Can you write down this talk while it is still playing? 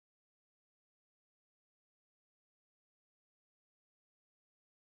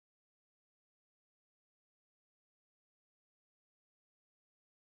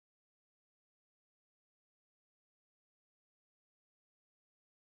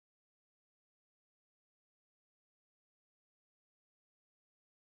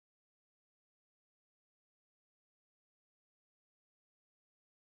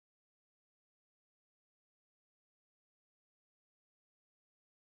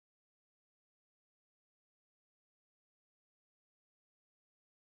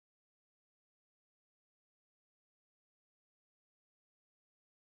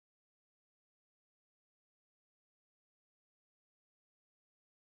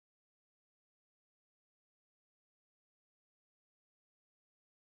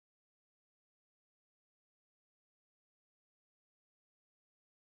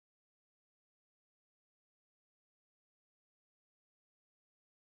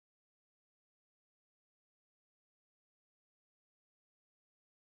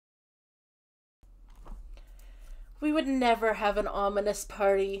We would never have an ominous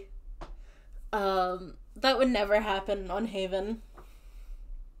party. That would never happen on Haven.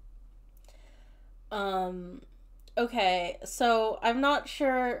 Okay, so I'm not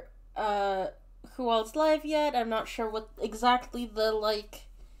sure, who all's live yet. I'm not sure what exactly the, like,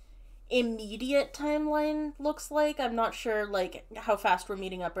 immediate timeline looks like. I'm not sure, like, how fast we're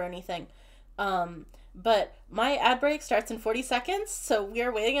meeting up or anything. But my ad break starts in 40 seconds, so we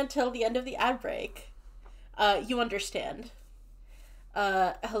are waiting until the end of the ad break. You understand.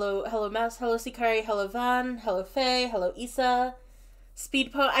 Hello Mouse, hello Sikari, hello Van, hello Faye, hello Issa.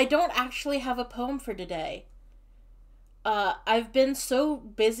 Speed poem. I don't actually have a poem for today. I've been so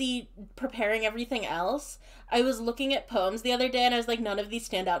busy preparing everything else. I was looking at poems the other day and I was like, none of these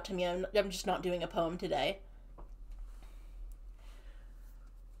stand out to me. I'm just not doing a poem today.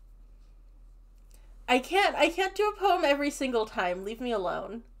 I can't do a poem every single time. Leave me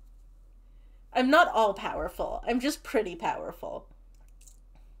alone. I'm not all powerful. I'm just pretty powerful.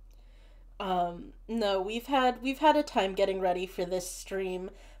 No, we've had a time getting ready for this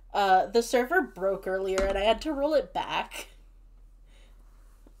stream. The server broke earlier and I had to roll it back.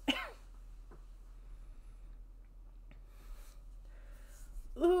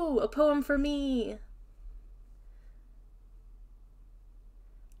 Ooh, a poem for me.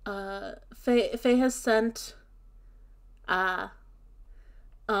 Faye has sent, Faye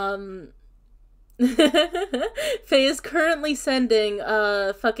is currently sending,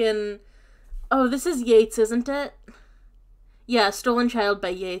 fucking, oh, this is Yeats, isn't it? Yeah, Stolen Child by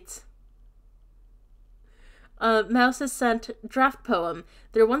Yeats. Mouse has sent draft poem.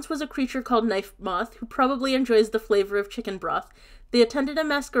 There once was a creature called Knife Moth who probably enjoys the flavor of chicken broth. They attended a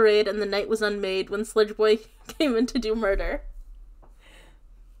masquerade and the night was unmade when Sledge Boy came in to do murder.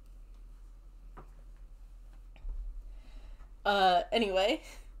 Anyway.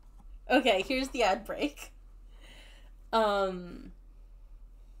 Okay, here's the ad break.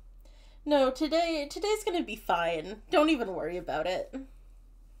 No, today's gonna be fine. Don't even worry about it.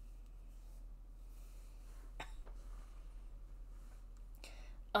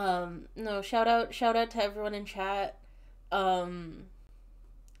 No, shout out to everyone in chat.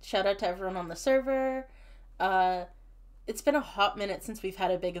 Shout out to everyone on the server. It's been a hot minute since we've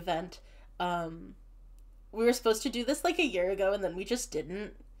had a big event. We were supposed to do this like a year ago and then we just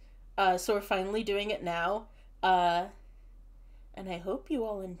didn't. So we're finally doing it now. And I hope you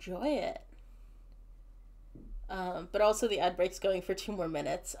all enjoy it. But also the ad break's going for 2 more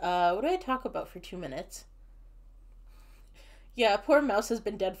minutes. What do I talk about for 2 minutes? Yeah, poor Mouse has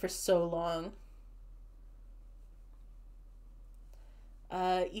been dead for so long.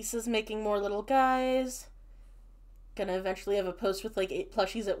 Issa's making more little guys. Gonna eventually have a post with like 8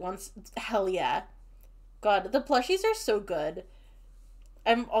 plushies at once. Hell yeah. God, the plushies are so good.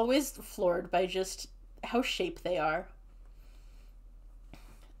 I'm always floored by just how shaped they are.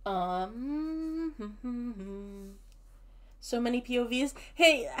 So many POVs.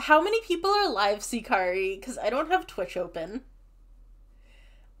 Hey, how many people are live, Sikari? Because I don't have Twitch open.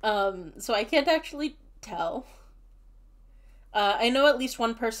 So I can't actually tell. I know at least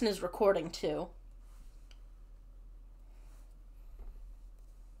one person is recording too.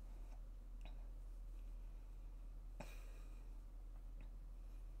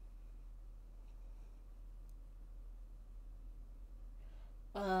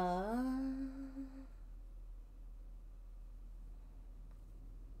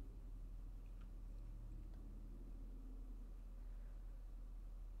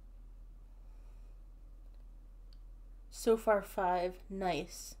 So far 5.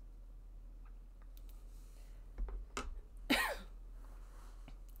 Nice.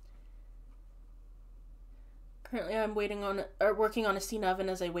 Currently I'm working on a scene oven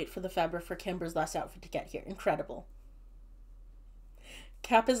as I wait for the fabric for Kimber's last outfit to get here. Incredible.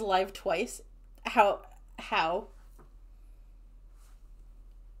 Cap is live twice. How?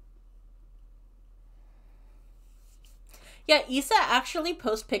 Yeah, Issa actually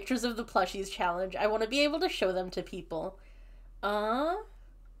posts pictures of the plushies challenge. I want to be able to show them to people. Ad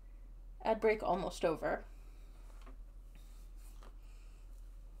break almost over.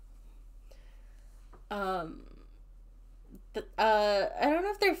 I don't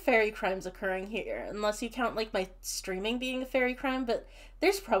know if there are fairy crimes occurring here, unless you count, like, my streaming being a fairy crime, but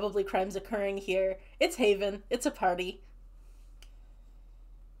there's probably crimes occurring here. It's Haven. It's a party.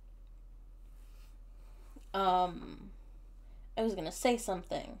 I was gonna say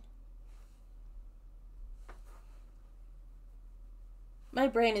something. My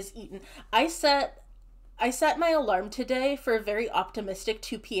brain is eaten. I set my alarm today for a very optimistic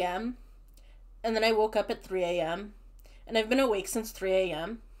 2 p.m. and then I woke up at 3 a.m. and I've been awake since 3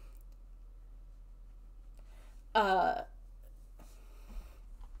 a.m. Uh,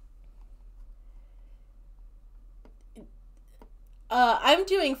 I'm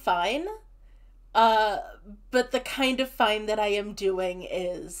doing fine. Uh, but the kind of fine that I am doing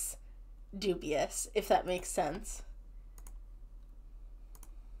is dubious, if that makes sense.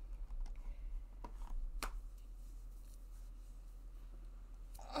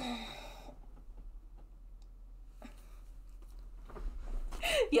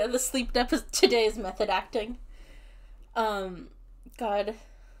 Yeah, the sleep deficit today is method acting. God.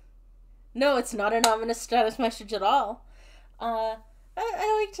 No, it's not an ominous status message at all. Uh,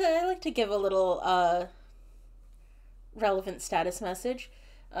 I like to give a little relevant status message,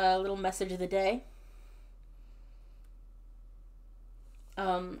 a little message of the day.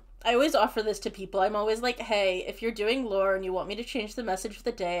 I always offer this to people. I'm always like, hey, if you're doing lore and you want me to change the message of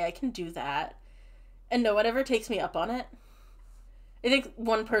the day, I can do that. And no one ever takes me up on it. I think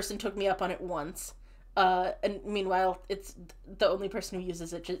one person took me up on it once. And meanwhile, it's the only person who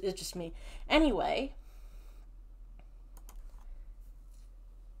uses it is just me. Anyway.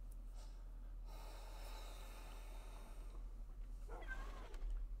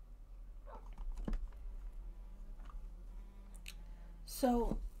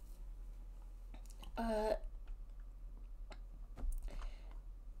 So,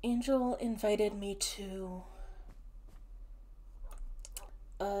 Angel invited me to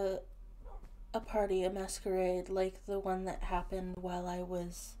a party, a masquerade, like the one that happened while I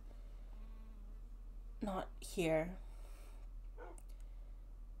was not here.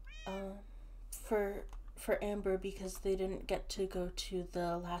 For Amber, because they didn't get to go to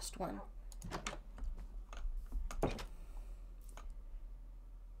the last one.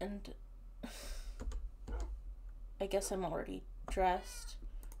 And I guess I'm already dressed.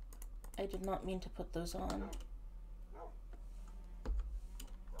 I did not mean to put those on.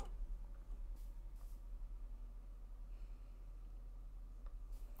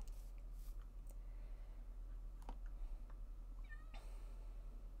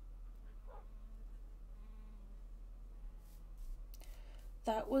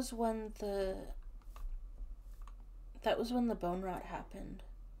 That was when the bone rot happened.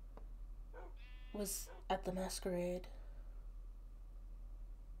 Was at the masquerade.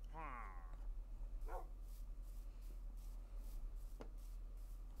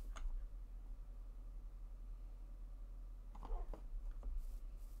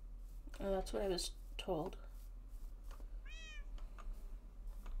 Oh, that's what I was told.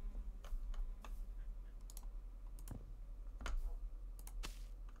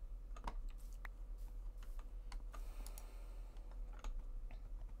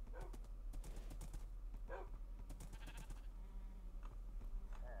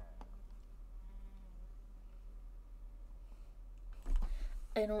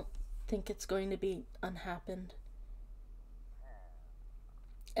 I don't think it's going to be unhappened.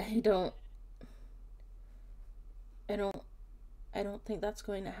 I don't think that's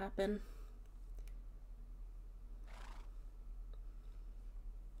going to happen.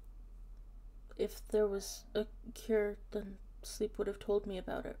 If there was a cure, then Sleep would have told me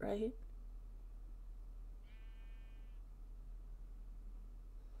about it, right?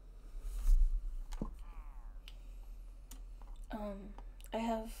 I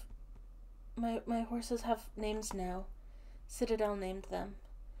have my horses have names now. Citadel named them.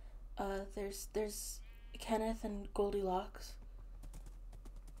 There's Kenneth and Goldilocks.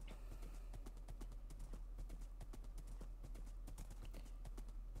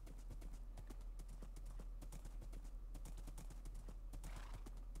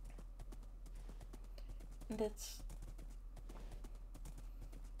 And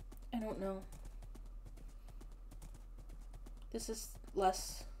I don't know. This is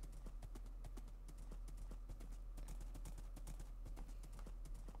less.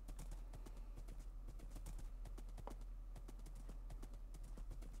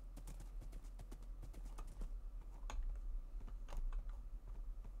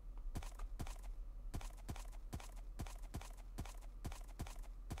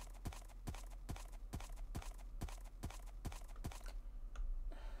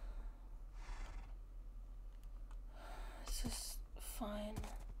 This is fine.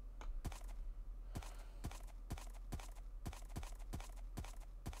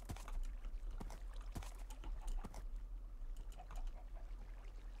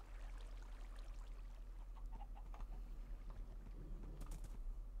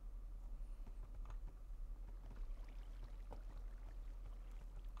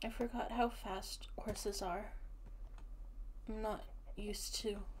 I forgot how fast horses are. I'm not used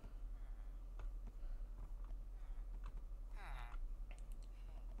to.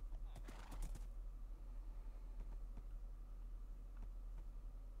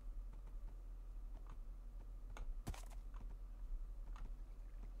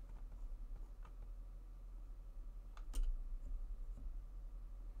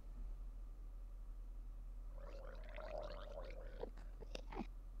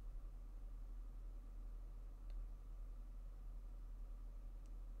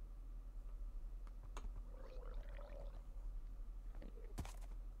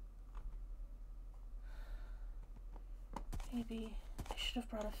 Maybe I should have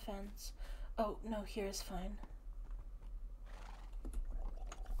brought a fence. Oh, no, here is fine.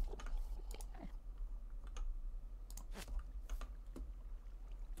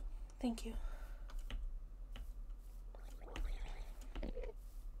 Thank you.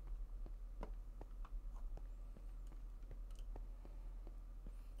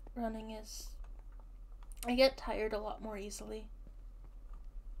 Running is... I get tired a lot more easily.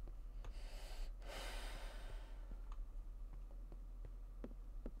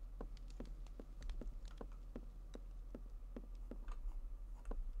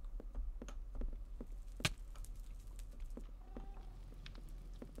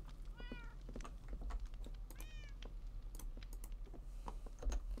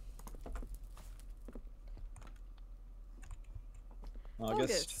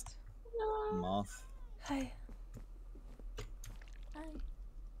 August. Moth. Hi. Hi.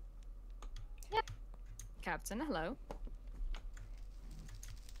 Yep. Captain, hello.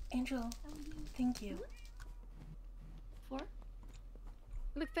 Angel, thank you. For?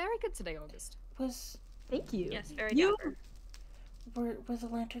 Look very good today, August. Was... Thank you. Yes, very You- dapper. Were the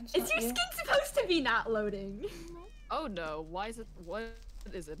lanterns Is not your you? skin supposed to be not loading? Oh no, why is it? What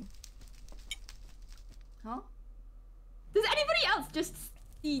is it? Huh? Does anybody else just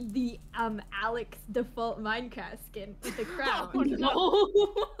see the Alex default Minecraft skin with the crown? Oh,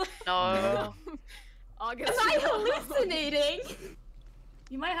 no. No. August. Am I hallucinating?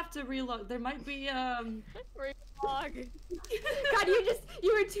 You might have to reload. There might be Relog. God,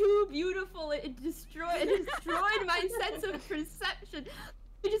 you were too beautiful. It destroyed my sense of perception.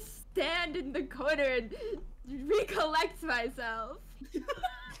 I just stand in the corner and recollect myself.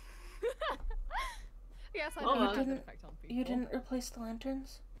 Yes, I Oh, know you it has an didn't- effect on people. You didn't replace the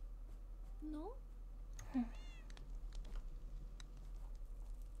lanterns? No. I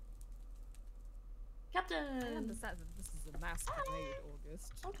Captain. understand that this is a masquerade,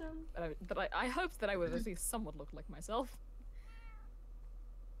 August. Okay. But I hoped that I would at least somewhat look like myself.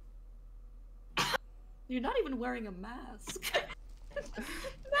 You're not even wearing a mask. There's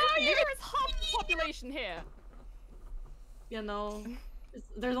half the population here. You know,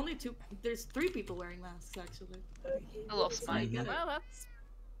 there's only two. There's 3 people wearing masks actually. I lost I mine. get it. Well, that's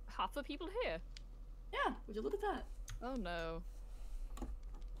half the people here. Yeah. Would you look at that? Oh no.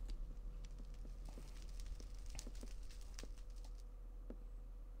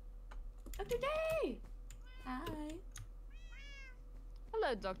 Dr. Day. Hi.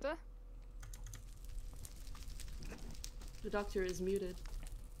 Hello, Doctor. The doctor is muted.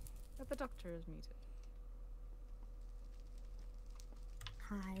 Oh, the Doctor is muted.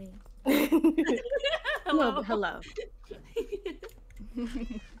 Hi. Hello. Hello.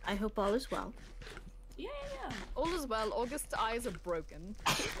 I hope all is well. Yeah. All is well. August's eyes are broken.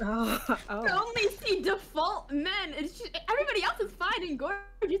 I only see default men. It's just, everybody else is fine and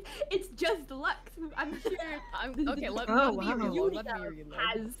gorgeous. It's just Lux. I'm sure. Okay, let me reload. Let me reload.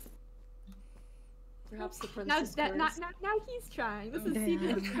 Has Perhaps the now princess. that now he's trying. This is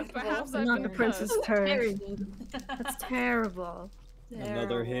Damn. Perhaps Oh, I've Not been the cursed. princess turn. terrible. That's terrible.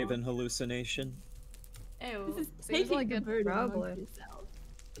 Another Haven hallucination. Ew. This is Seems taking like the it. burden on Probably. yourself.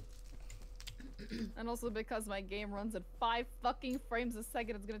 And also because my game runs at 5 fucking frames a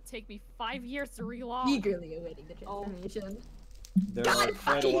second, it's gonna take me 5 years to relog. Eagerly awaiting the Oh. transformation. There God are quite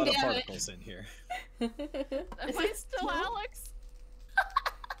a fucking lot of damn it. particles in here. Am I still Alex?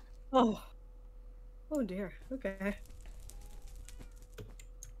 Oh. Oh dear. Okay.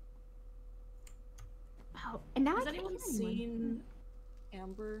 Wow. And now Has I can't anyone hear anyone. seen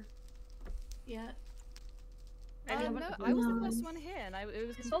Amber yet? No, I was the first one here, and it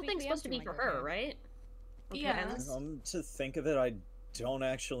was This whole thing's completely supposed to be empty for when I got her, here. right? Yes. To think of it, I don't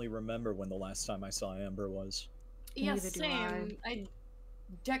actually remember when the last time I saw Amber was. Yeah, Neither do same. I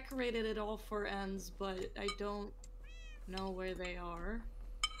decorated it all for ends, but I don't know where they are.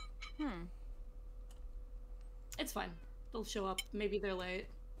 Hmm. It's fine. They'll show up. Maybe they're late.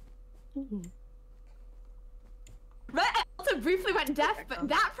 Right, I also briefly went deaf, but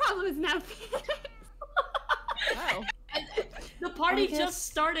that problem is now fixed. Wow. And the party I guess- just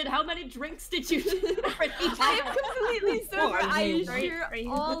started. How many drinks did you already I am completely sober. I assure Are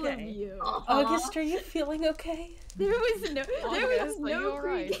you all of okay? you. August, are you feeling okay? There was no August, are you pre-game.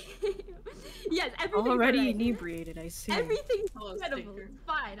 alright? Yes, everything's Already alright. inebriated, I see. Everything's Hello, incredible. Stinker. It's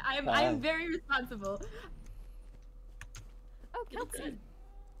fine. I am Bye. very responsible. Oh, Keltzy.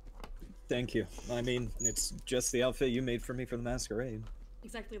 Thank you. I mean, it's just the outfit you made for me for the masquerade.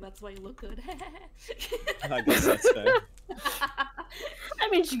 Exactly, that's why you look good. I guess that's fair. I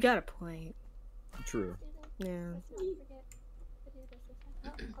mean, she got a point. True. Yeah.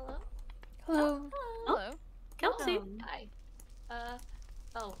 Hello? Hello. Hello. Keltzy. Um, Hi.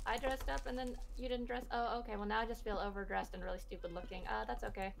 Oh, I dressed up and then you didn't dress. Oh, okay. Well, now I just feel overdressed and really stupid looking. That's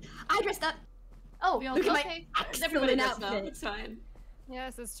okay. I dressed up. Oh, We all Look at my okay. Everybody excellent does outfit. It's fine.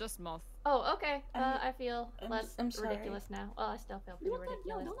 Yes, it's just Moth. Oh, okay. I'm- I feel less I'm sorry. ridiculous now. Well, I still feel pretty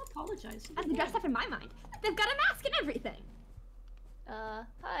ridiculous. Don't apologize. I've been dressed up in my mind. They've got a mask and everything.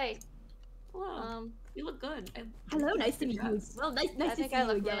 Hi. Hello. You look good. Hello, nice to meet you. Yes. Well, nice I to think see I you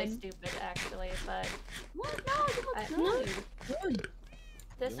look again. really stupid, actually, but What? No, you look good.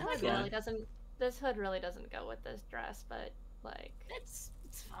 this Yeah, hood fine. really doesn't. This hood really doesn't go with this dress, but like. It's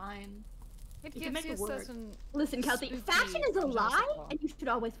fine. It You can gives make you it a work. certain. Listen, Keltzy, Spooky fashion is a Jurassic lie, Park. and you should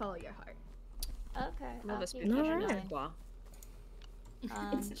always follow your heart. Okay. Love I'll a keep spooky that in Alright. Jurassic mind.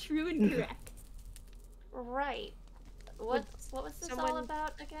 Park. It's true and correct. Right. What was this all someone-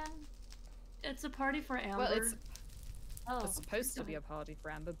 about again? It's a party for Amber. Well, it's Oh, supposed to be a party for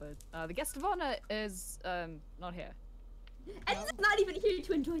Amber, but the guest of honor is not here. And it's not even here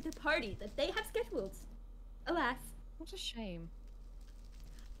to enjoy the party that they have scheduled. Alas, What a shame.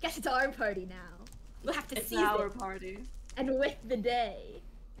 guess it's our party now. We'll have to It's seize our it party. and with the day.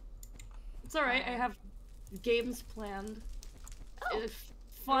 It's alright, I have games planned. If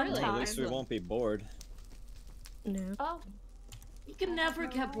fun really? At times. least we won't be bored. No. Oh, You can never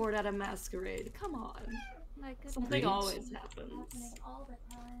get bored at a masquerade. Come on. my goodness. Something Greetings. always happens. Happening all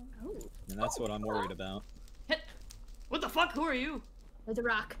the time. Oh, And that's what I'm worried about. What the fuck? Who are you? there's a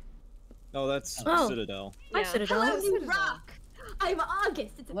rock. Oh, that's Oh. Citadel. Hi, Yeah. Citadel. Hello, new Citadel. rock. I'm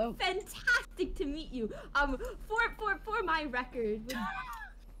August. It's Hello. fantastic to meet you. For my record.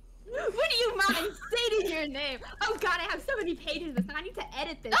 Would you mind stating your name? Oh god, I have so many pages of this, and I need to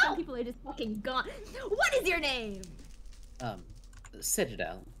edit this. Some people are just fucking gone. What is your name?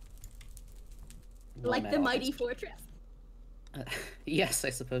 Citadel. Like Well, the met mighty August. fortress? Yes, I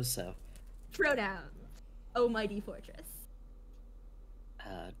suppose so. Pronouns. Oh mighty fortress.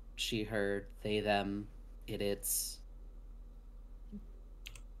 She, her, they, them, it, its.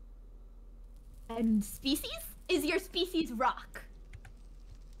 And species? Is your species rock?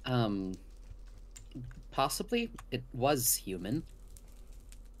 Possibly. It was human.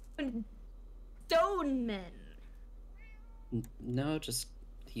 Stone men. No, just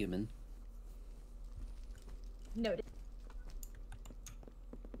human. Noted.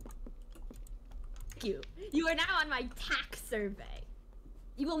 Thank you. You are now on my tax survey.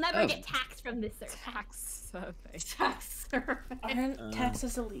 You will never Oh. get taxed from this survey. Tax survey. Tax survey. Aren't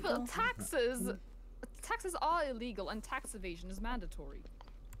taxes illegal? Well, taxes are illegal, and tax evasion is mandatory.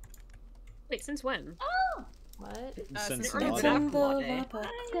 Wait, since when? What? Since since not- It's Back in the one day. law book.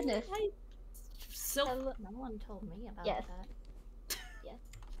 Goodness. Sylph. No one told me about Yes. that. Yes.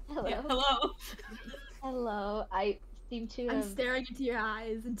 Hello. Yeah, hello. Hello. I seem to I'm have staring into your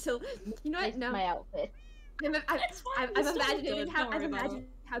eyes until you know what? missed No, my outfit. I'm It's fine, I'm it's still imagining good, how don't I've worry about imagined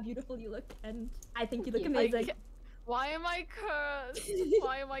how beautiful you look, and I think you look Thank I amazing. ca- Why am I cursed?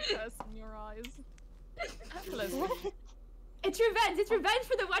 Why am I cursed in your eyes? Leslie. It's revenge. It's revenge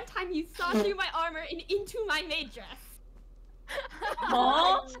for the one time you saw through my armor and into my maid dress.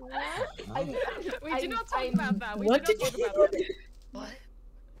 Aw. We do not talk I'm- about that. We What do did not talk about that.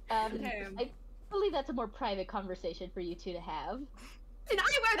 Okay. I believe that's a more private conversation for you two to have. And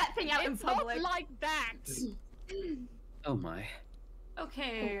I wear that thing out in It's not public. like that. Oh my.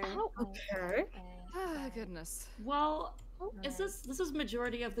 Okay. Ow. Okay. Ah, goodness. Well, this is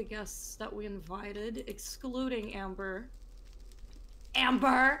majority of the guests that we invited, excluding Amber.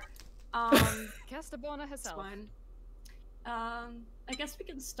 Amber. Guest of honor It's herself. fine. I guess we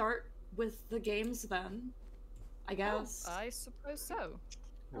can start with the games then. I guess. I suppose so.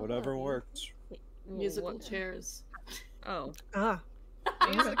 Whatever works. Musical What- chairs. Oh. Ah.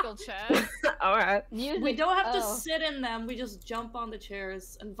 Musical chairs. Alright. Music. We don't have to oh, sit in them. We just jump on the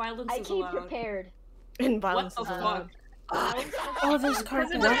chairs, and violence I is came allowed. prepared. And What violence the is fuck? allowed. Oh, there's Because of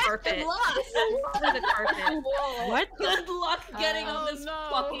carpet. the I'm carpet. lost. Because of the carpet. What? Good luck getting Oh, on this no.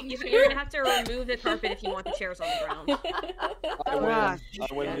 fucking You're chair. gonna have to remove the carpet if you want the chairs on the ground. I win. Ah,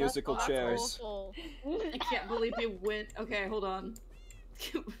 I win shit. musical That's chairs. awful. I can't believe we win. Okay, hold on.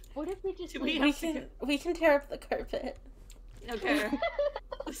 What if we just Do we We have to can can tear up the carpet. Okay.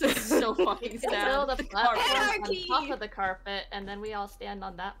 This is so fucking We sad. build a The platform carpet. Anarchy! on top of the carpet, and then we all stand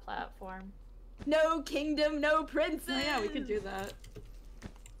on that platform. No kingdom, no princes. Oh yeah, we could do that.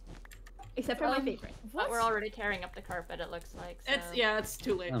 Except for my favorite. But we're already tearing up the carpet, it looks like. So. It's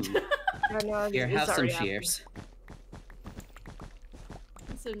too late. Here, have some cheers.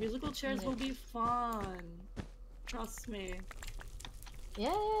 Listen, musical chairs will be fun. Trust me.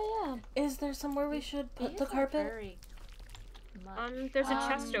 Yeah. Is there somewhere we should put the carpet? There's a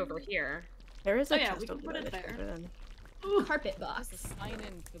chest over here. There is a Oh, yeah, chest we can over put it that I there. put in. carpet box. Just a sign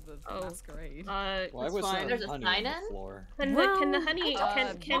in to the Oh. masquerade. Why was fine. there There's a honey sign on in? the floor? Can the honey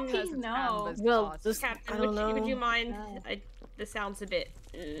can because it's no. canvas Well, boss. this- Captain, I don't know. would you mind? Oh. This sounds a bit.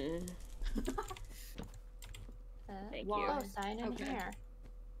 Thank Why? you. Oh, sign in Okay. here.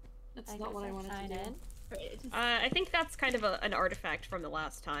 That's I not guess what I wanted sign to do. in. I think that's kind of an artifact from the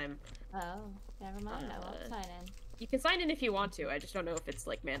last time. Oh, never mind. I won't sign in. You can sign in if you want to. I just don't know if it's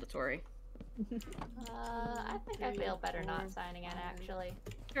like mandatory. I think I feel better not signing in, actually.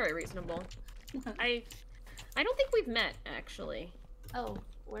 Very reasonable. I don't think we've met actually. Oh,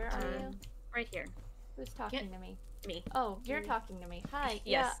 where are you? Right here. Who's talking to me? Me. Oh, you're talking to me. Hi.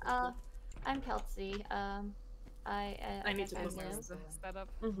 Yes. Yeah. I'm Keltzy. I need to I'm put new. my Setup.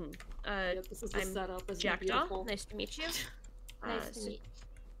 Yep, this is the I'm setup. Isn't it Jackdaw. beautiful? Nice to meet you. Nice to meet.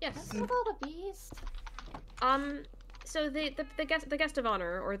 Yes. That's about a beast. So the guest of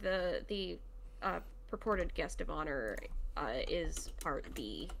honor, or the purported guest of honor, is part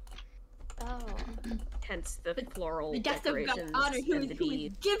B. Oh. Hence the floral The guest of decorations honor who and is the who is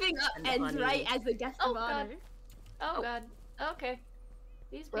beads. giving up and the ends, honey. right? As the guest Oh of honor. god. Oh god. Okay.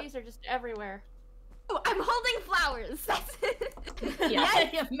 These bees are just everywhere. Oh, I'm holding flowers. That's it. Yeah.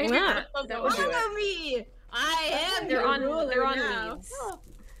 Yeah, maybe Yeah. That would do it. Follow me. I am They're your on ruler now. leads.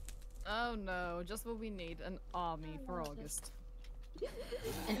 Oh no, just what we need, an army for August.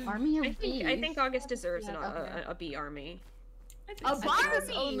 An army of bees. I think August deserves Yeah, a bee army. A I think Barbie. there's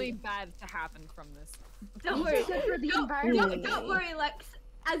only bad to happen from this. Don't worry. Good for the Don't environment. worry, Lex.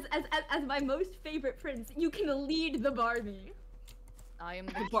 As my most favorite prince, you can lead the Barbie. I am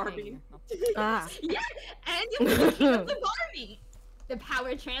the Barbie. king. Not Ah. Yeah, and you'll be the king of the Barbie. The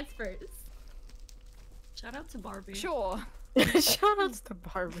power transfers. Shout out to Barbie. Sure. Shout outs to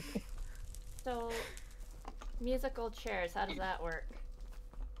Barbie. So, musical chairs, how does that work?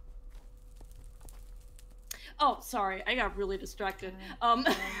 Oh, sorry, I got really distracted.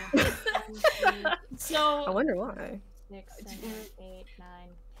 So I wonder why. 6, 7, 8, 9,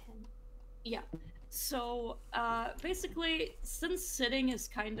 10. yeah. So basically, since sitting is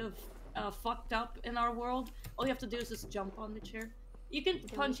kind of fucked up in our world, all you have to do is just jump on the chair. You can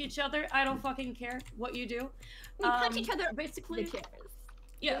punch each other. I don't fucking care what you do. We punch each other basically. the chairs.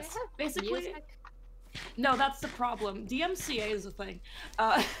 Yes, Do I have basically. music? No, that's the problem. DMCA is a thing.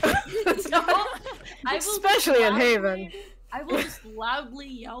 So, I will Especially in Haven. I will just loudly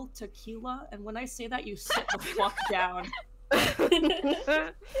yell tequila, and when I say that, you sit the fuck down.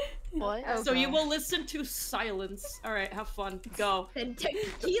 What? So you will listen to silence. All right, have fun. Go. Then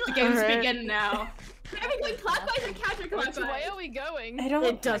tequila. The games Alright. begin now. Are we going clockwise or Which way counterclockwise? are we going? I don't.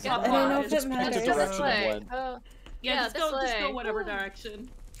 It doesn't I don't know if Just it pick the matters. direction This of way. one. Oh, Yeah, Yeah, just this go way. whatever direction.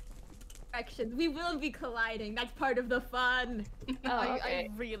 Directions. We will be colliding. That's part of the fun. oh, okay. I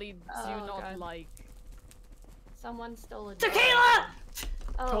really do Oh, not God. like. Someone stole a Tequila!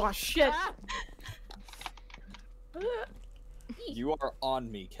 Oh, Oh shit. Ah! You are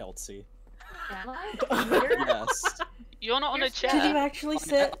on me, Keltzy. am I? Yes. You're not on a Did you chair. actually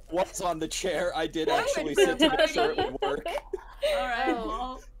sit? I was on the chair. I did Why actually would sit to make somebody- sure it would work. Alright, Oh.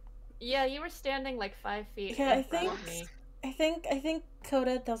 well. Yeah, you were standing like 5 feet Yeah, in front of me. I think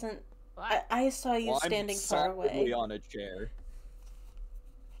Kota doesn't. What? I saw you Well, standing I'm far away. solidly on a chair.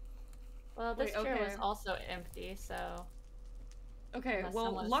 Well, this Wait, chair okay. was also empty, so... Okay, Unless well,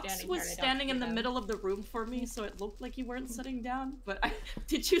 someone was Lux standing was here and I don't standing in see the them. middle of the room for me, so it looked like you weren't sitting down, but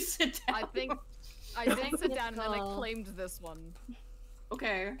did you sit down? I think I did sit down and then I Musical. claimed this one.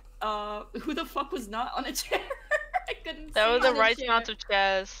 Okay, who the fuck was not on a chair? I couldn't There see. were the on a right chair. amount of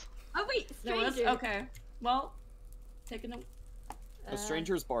chairs. Oh wait, There was? stranger. Okay, well, taking a... A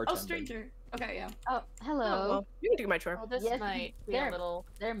stranger's bartending. Oh, stranger. Okay, yeah. Oh, hello. Oh, well, you can take my chair. Well, this Yes, might be they're- a little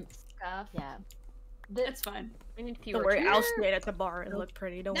They're scuff. yeah. It's fine. We need fewer Don't worry, I'll chairs. stand at the bar and look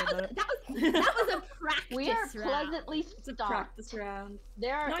pretty. Don't That worry was, about it. that was a practice We are round. pleasantly It's a stocked. practice round.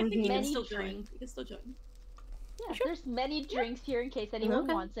 There are No, I think you can many still join. drinks. You can still join. Yeah, there's many drinks here in case anyone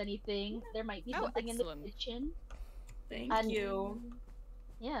Okay. wants anything. There might be Oh, something excellent. in the kitchen. Thank And- you.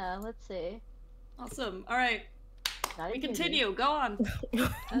 Yeah, let's see. Awesome. Alright, Not we even continue. Go on.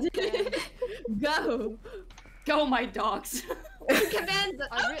 Okay. Go. Go, my dogs. Commands.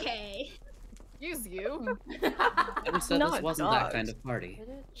 I re- Okay. Use you. Never said Not this wasn't dogs. that kind of party.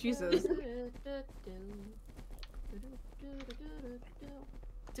 Jesus.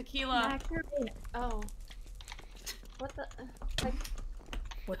 Tequila. Oh. What the? Like,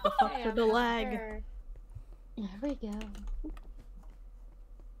 What the fuck hey, with I'm the not lag? there. There we go.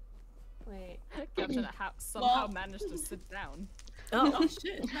 Wait. Captain somehow Well- managed to sit down. Oh, Oh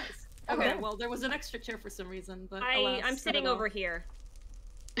shit, nice. Okay, well there was an extra chair for some reason, but alas, I'm sitting I don't over know. here.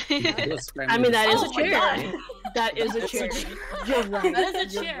 I mean that is Oh a my chair. God. That is a chair. You're right. That is a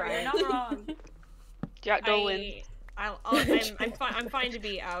You're chair. right. You're not wrong. Jackdaw wins. I'm fine to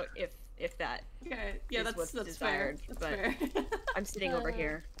be out if that. Okay. Yeah, is that's what's fair. desired, That's but fair. I'm sitting over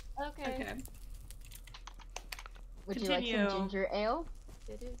here. Okay. Okay. Would you like Continue. some ginger ale?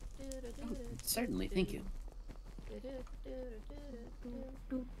 Certainly, thank you.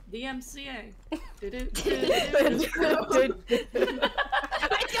 The MCA. It's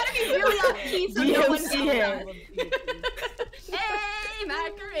gotta be really off key so no one knows. Hey,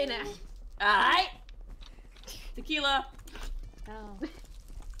 Macarena. Alright. Tequila. Oh.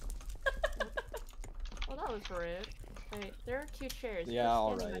 Well, that was rude. Wait, there are 2 chairs. Yeah, You're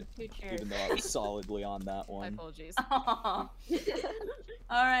all standing right. on 2 chairs. Even though I was solidly on that My one. apologies.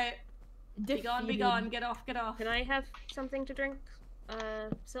 Alright. Be gone, be gone. Get off, get off. Can I have something to drink?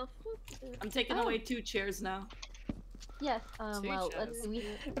 Sylph? I'm taking away 2 chairs now. Yes. Two Well, chairs. let's see.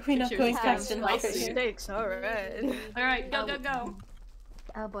 We're not Cheers. going Have fast enough. spicy. Steaks, alright. Alright, go, go, go.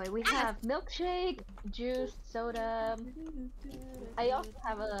 Oh boy, we have milkshake, juice, soda. I also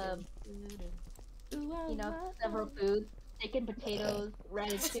have several foods. Steak and potatoes,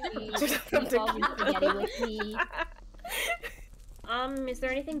 ratatouille, meatballs and spaghetti with me. Is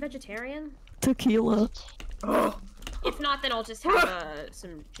there anything vegetarian? Tequila. Oh, If not, then I'll just have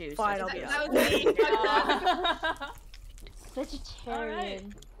some juice. fine, I'll be That out. was me.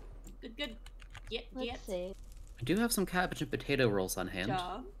 Vegetarian. Good, good. Get, Let's see. I do have some cabbage and potato rolls on hand.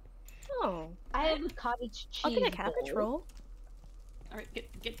 job. Oh, I have a cottage cheese. I'll get a cabbage bowl. roll. Alright,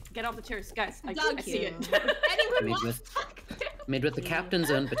 get off the chairs, guys. I Dog see it. Anyone Made want with, made with the captain's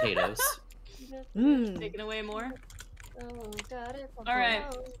own potatoes. Mmm. Taking away more. Oh, got it. Alright.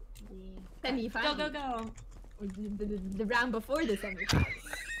 semi-final? Go, go, go. The round before the semi-final.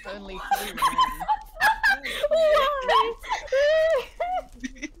 Only 3 remain.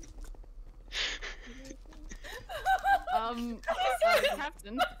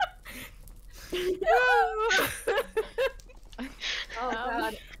 Captain. Oh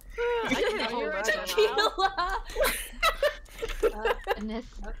god. I didn't know you were Goodness.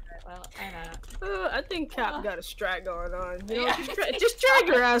 Well, I know. I think Cap got a strat going on. You know, just drag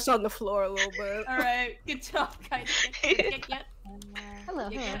your ass on the floor a little bit. Alright, good job, guys. Get. Hello, Get, hello.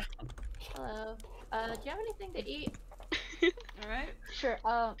 get. Hello. Do you have anything to eat? Alright. Sure.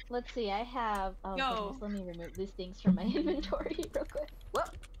 Let's see. I have. Oh, Go. goodness, let me remove these things from my inventory real quick. Whoop!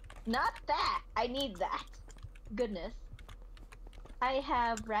 Not that. I need that. Goodness. I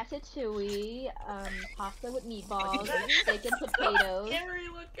have ratatouille, pasta with meatballs, steak and potatoes. Scary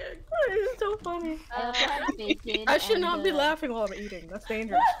looking. It's so funny. I also have bacon. I should and, not be laughing while I'm eating. That's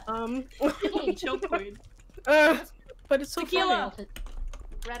dangerous. Chokeweed. But it's so Tequila. funny.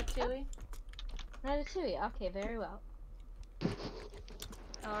 Ratatouille? Ratatouille. Okay, very well.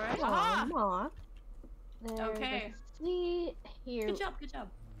 Alright. Aw. There, Okay. Let's see here. Good job, good job.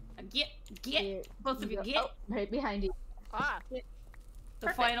 Get. Here Both of you go. get. Oh, right behind you. The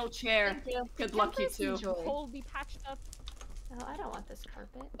final chair. Thank you. Good luck, you two. Enjoy. Cold be patched up. Oh, I don't want this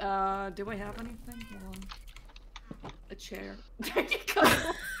carpet. Do I have anything? Hold on. A chair. There you go.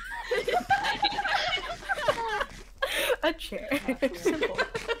 A chair. Simple.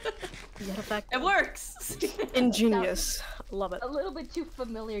 Yet effective. It works. Ingenious. Love it. A little bit too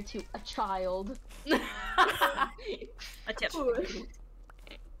familiar to a child. A tip.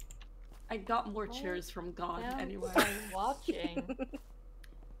 I got more chairs from God Now anyway. I'm watching. I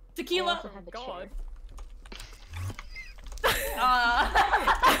Tequila. also have a God. chair.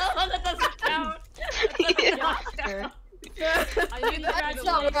 That doesn't count. Sure. I knew That's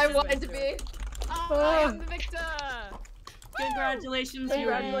not where I wanted to be. I am the victor. Congratulations,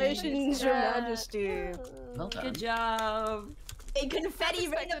 Congratulations, Your Majesty. Well done. Good job. A confetti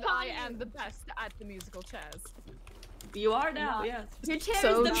rain of I fire. am the best at the musical chairs. You are now, yes. Your chair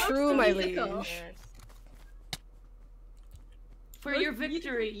So is the true, most my musical. liege. For your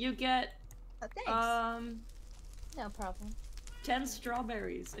victory, you get Oh, thanks. No problem. 10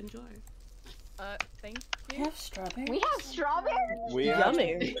 strawberries. Enjoy. Thank We you. have strawberries. We have strawberries. We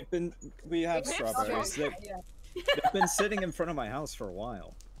Yummy. we have We have strawberries. They've been sitting in front of my house for a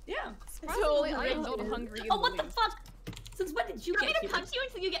while. Yeah. Surprisingly, I am not hungry in Oh, the what the least. fuck? Since when did you Want me get to here? punch you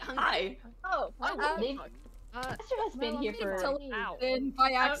until you get hungry? Hi. Oh, They've- Aster has been here for. Ow. And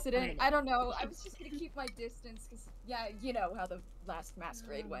by accident, I don't know. I was just gonna keep my distance because, yeah, you know how the last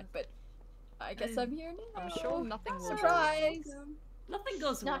masquerade went. But I guess I'm here now. I'm sure nothing will. Surprise! Nothing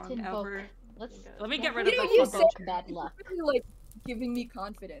goes Not wrong invoke. ever. Let's. Let me get rid You of know, the you fucking said- Bad luck. You're, like giving me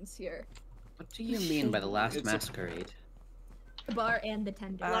confidence here. What do you mean by the last It's a- masquerade? The bar and the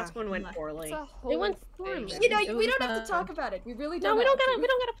tender. The last one went Left. poorly. It's a It went whole thing. poorly. You know, It we was, don't have to talk about it. We really No, don't. we don't have gotta. to. We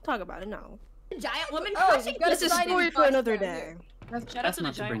don't gotta talk about it. No. Giant woman Oh, crushing. we've got This is a sign-in story for box another down day. here. Shout out That's to the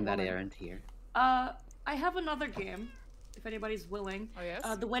not to giant bring that woman. errand here. I have another game, if anybody's willing. Oh yes.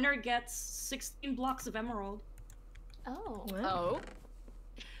 The winner gets 16 blocks of emerald. Oh. What? Oh.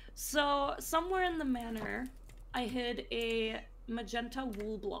 So, somewhere in the manor, I hid a magenta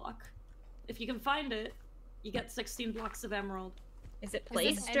wool block. If you can find it, you get 16 blocks of emerald. Is it Is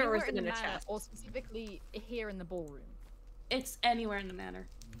placed this or anywhere is it in the a manor, chest? or specifically here in the ballroom? It's anywhere in the manor.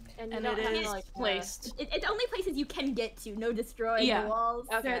 And, And you it don't have, is like, placed. It's only places you can get to. No destroying Yeah. the walls.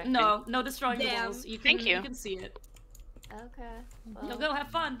 Okay. No destroying the Damn. walls. You can, Thank you. You can see it. Okay. You'll Well, go have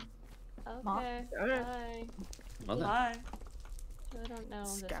fun. okay. Alright. Bye. Well then. Bye. I don't know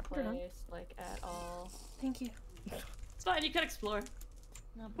this Scapper, huh? place, like, at all. Thank you. It's fine, you can explore.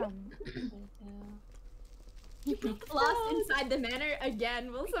 No problem. Lost inside the manor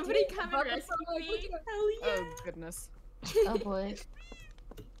again. Will somebody come and rescue me? Oh goodness. Oh boy.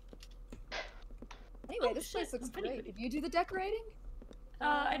 Anyway, this place looks great. Did you do the decorating?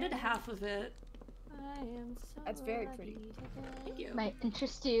 I did half of it. I am so That's very pretty. Thank you. Might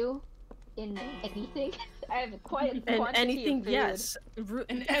interest you in anything. I have quite a And quantity anything, of food. yes.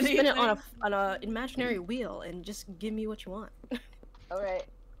 And Spin it on a imaginary wheel and just give me what you want. Alright.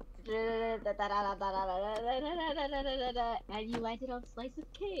 And you light it on a slice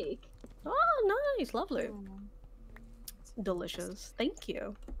of cake. Oh, nice, lovely, delicious. Thank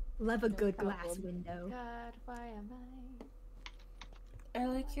you. Love a good problem. glass window. God, why am I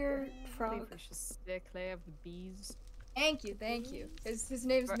like your frog. Precious stick, layer of the bees. Thank you, thank you. His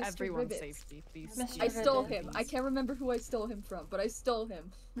name's For Mr. everyone's Ribbit. safety, please. Mr. I stole Ribbit. him. I can't remember who I stole him from, but I stole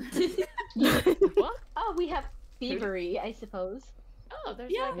him. What? Oh, we have thievery, I suppose. Oh,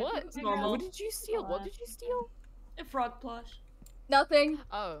 there's Yeah, like a What? normal. What did you steal? What did you steal? A frog plush. Nothing.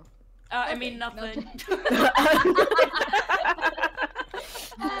 Oh. I mean nothing.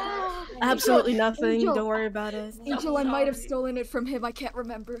 Absolutely nothing. Angel. Don't worry about it. Angel, I might have sorry. stolen it from him. I can't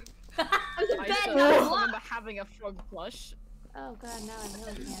remember. I still remember having a frog plush. Oh god, now I'm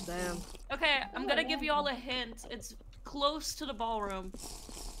really can't. Damn. Okay, I'm gonna give you all a hint. It's close to the ballroom.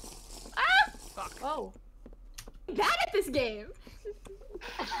 Fuck. Oh. Bad at this game.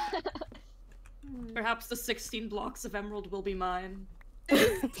 Perhaps the 16 blocks of emerald will be mine. Probably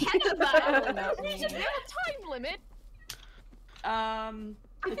Terrifying. not Is me. there a time limit?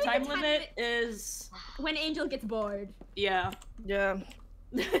 The time limit is When Angel gets bored. yeah. Yeah,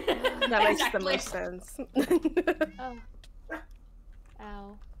 that makes the Exactly. most sense. Oh.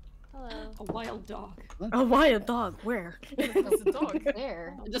 Ow. Hello. A wild dog. A wild dog. Where? It's a dog.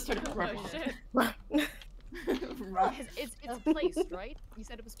 There. I just heard a Oh shit. Ruff. It's placed, right? You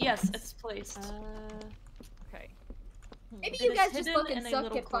said it was placed. Yes, it's placed. Okay. Maybe It you is guys just hidden fucking in a suck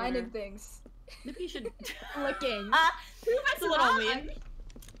little at finding corner. things. Maybe you should. Looking. Prove us a little wrong. mean.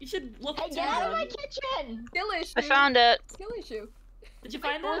 You should look. Hey, get out of my down. kitchen! Still issue. I found it. Still issue. Did you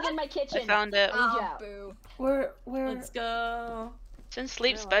find Food it? in my I kitchen. found it. Need Oh, ya. boo. Where Let's go. It's in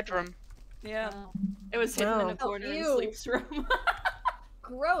Sleep's Really like bedroom. Yeah, Oh. it was hidden in a Oh. corner in Ew. Sleep's room.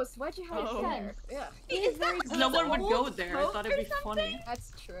 Gross. Why'd you hide Oh. it there? Yeah. Is that No one would go old there. I thought it'd be coat or funny.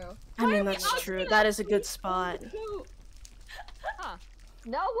 That's true. I mean, that's I'll true. see That is a good spot. Huh.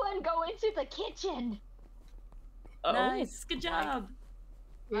 No one go into the kitchen! Oh. Nice, good job.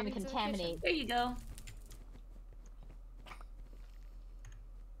 You're gonna Running to the contaminate. There you go.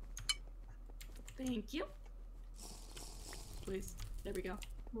 Thank you. Please. There we go.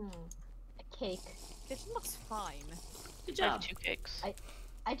 A cake. Kitchen looks fine. Good I have job. 2 cakes.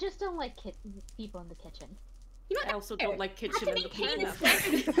 I just don't like people in the kitchen. You know, I also don't like kitchen in the Pain is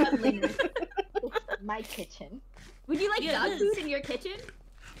kitchen. cleanliness. It's my kitchen. Would you like Yeah, it dog is. food in your kitchen?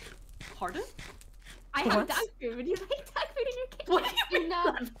 Pardon? I have What? dog food. Would you like dog food in your kitchen? What do you mean No.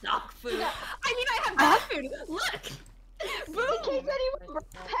 dog food? No. I mean, I have dog food. Look. In Boom. case anyone brings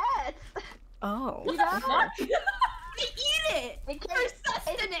pets! Oh. You know? They eat it In for case,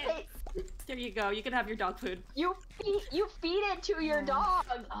 sustenance. There you go. You can have your dog food. you feed it to your dog!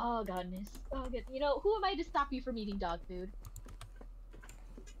 Oh goodness. Oh good. You know, who am I to stop you from eating dog food?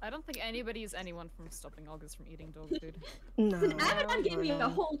 I don't think anybody is anyone from stopping August from eating dog food. No. Amazon gave me a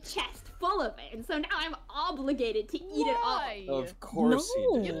whole chest full of it, and so now I'm obligated to eat it all. Why? Of course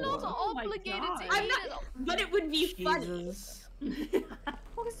you do. You're not Oh my obligated God. to I'm eat not- it But it would be funny. Jesus.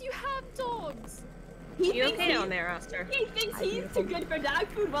 because you have dogs. He You thinks okay he- down there, Aster? He thinks he's too good for dog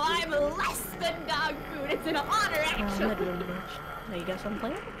food, while I'm less than dog food. It's an honor, actually. Now you got some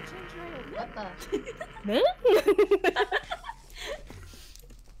plan? What the? Huh?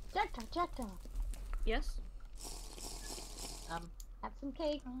 Jackdaw. Yes? Have some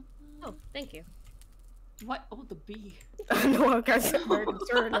cake. Oh, thank you. What? Oh, the bee. I know, I got very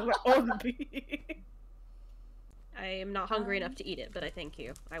concerned. I'm like, oh, the bee. I am not hungry enough to eat it, but I thank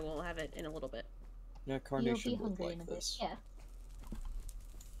you. I will have it in a little bit. Yeah, You'll Carnation be would hungry like in a bit. this. Yeah.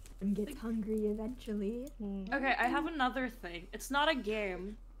 And gets hungry eventually. Okay, I have another thing. It's not a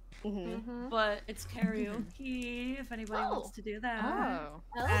game, but it's karaoke. If anybody wants to do that. Oh.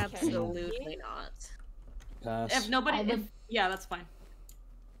 Absolutely not. Pass. If nobody, yeah, that's fine.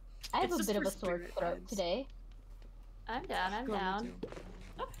 I have It's a just bit of for a sore spirit throat vibes. today. I'm down. I'm down.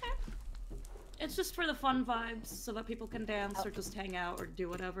 Okay. It's just for the fun vibes, so that people can dance or just hang out or do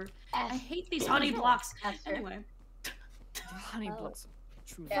whatever. I hate these honey blocks. Aster. Anyway. Honey blocks.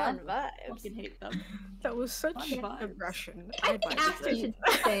 True. Fun I vibes. fucking hate them. That was such Fun vibes. aggression. I think Aster should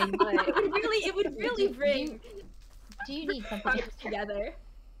sing, but it would really bring Do you need something us together.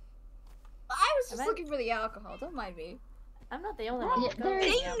 I was just looking for the alcohol. Don't mind me. I'm not the only one. who's going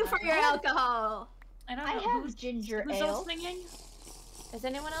there's- to Sing for your alcohol. I don't I know have ginger who's ale. all singing. Is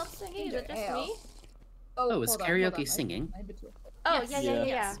anyone else singing? Is it just Ale. me? Oh, is hold on, karaoke hold on. singing? Oh, Yes. yeah.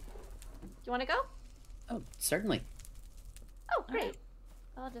 Yeah. Do you want to go? Oh, certainly. Oh, great.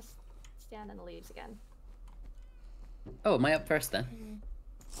 I'll just stand in the leaves again. Oh, am I up first then?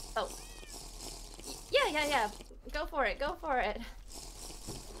 Oh. Yeah. Go for it. Go for it.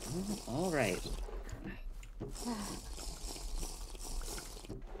 All right.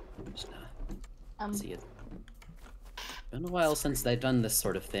 See it. Been a while since I've done this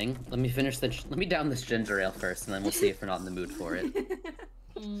sort of thing. Let me down this ginger ale first, and then we'll see if we're not in the mood for it.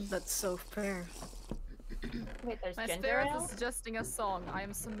 That's so fair. Wait, there's My ginger spirit ale? is suggesting a song. I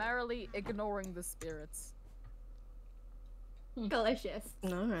am summarily ignoring the spirits. Delicious.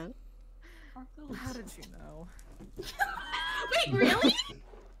 Alright. How did you know? Wait, really?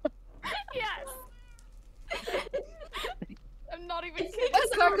 Yes! I'm not even kidding.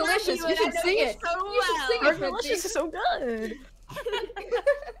 That's Carcolicious. You should sing it. You should sing it, Carcolicious Fritzy. is so good.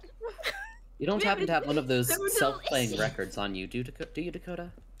 You don't happen to have one of those so self-playing delicious. records on you, do you,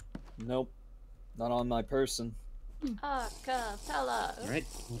 Dakota? Nope. Not on my person. Acapella. Alright,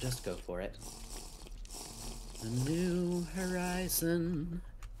 we'll just go for it. A new horizon,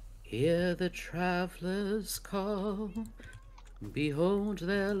 hear the travelers call. Behold,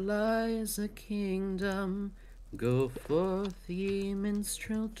 there lies a kingdom. Go forth, ye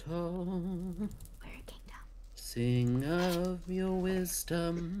minstrel tall. Sing of your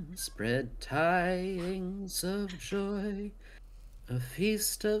wisdom, spread tidings of joy. A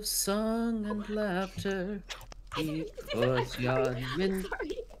feast of song and laughter, ye courtyard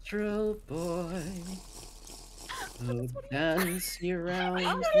minstrel boy. Oh, dance ye round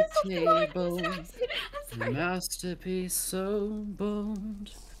the table, masterpiece so bold.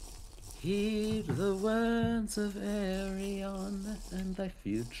 Heed the words of Arion, and thy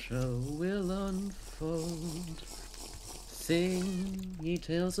future will unfold. Sing ye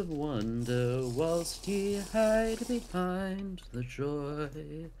tales of wonder, whilst ye hide behind the joy.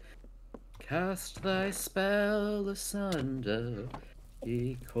 Cast thy spell asunder,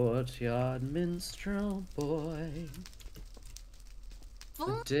 ye courtyard minstrel boy.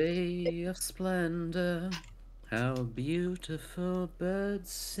 A day of splendor, how beautiful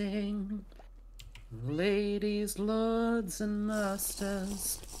birds sing. Ladies, lords, and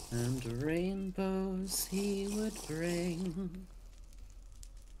masters, and rainbows he would bring.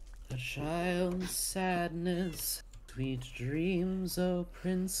 A child's sadness, sweet dreams, O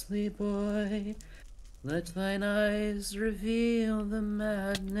princely boy. Let thine eyes reveal the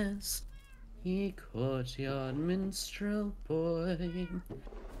madness, ye courtyard minstrel boy.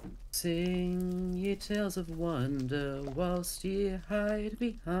 Sing ye tales of wonder, whilst ye hide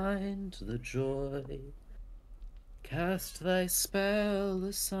behind the joy. Cast thy spell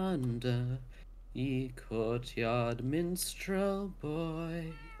asunder, ye courtyard minstrel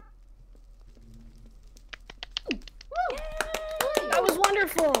boy. That was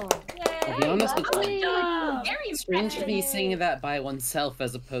wonderful! I'll be honest, Very it's strange to be singing that by oneself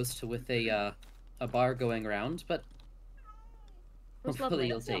as opposed to with a bar going around, but hopefully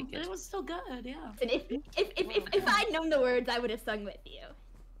you'll take it. It was still good, yeah. And if I'd known the words, I would have sung with you.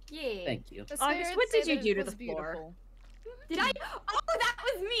 Yeah. Thank you. The August, spirits what say did you that do it to was the floor? beautiful. Did I? Oh, that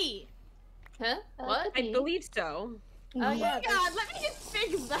was me. Huh? What? I believe so. Oh yeah. Oh God, let me just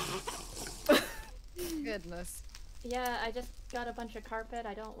fix that. Goodness. Yeah, I just got a bunch of carpet.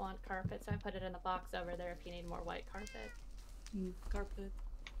 I don't want carpet, so I put it in the box over there if you need more white carpet. Carpet.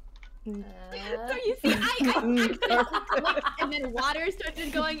 So you see, I and then water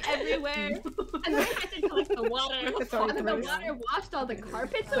started going everywhere, and then I had to collect the water. And the water washed all the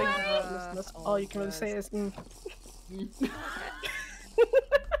carpets away. That's all you can really say is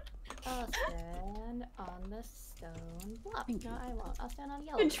I'll stand on on this stone block. No, I won't. I'll stand on a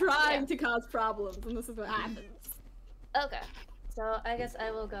yellow. Been block. trying to cause problems, and this is what happens. Okay, so I guess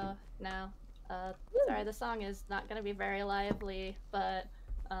I will go now. Sorry, the song is not gonna be very lively, but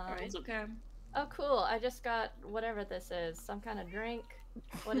It's okay. Oh, cool! I just got whatever this is. Some kind of drink.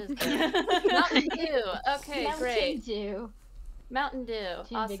 What is this? Mountain Dew. Okay, great. Mountain Dew. Mountain Dew.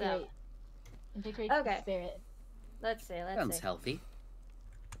 To Awesome. Invigorate Okay. the spirit. Let's see. Let's Sounds see. healthy.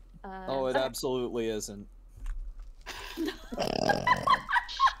 Oh, it absolutely isn't. Some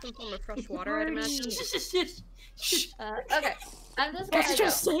form of fresh water, I'd imagine. Okay, I'm just gonna Let's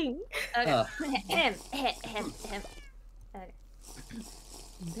just sing. Okay. Him. Okay.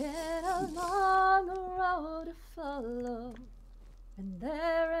 Been a long road to follow, and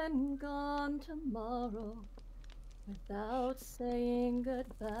there and gone tomorrow, without saying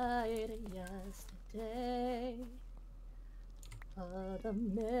goodbye to yesterday. All the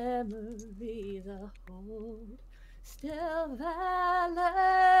memories I hold still valid,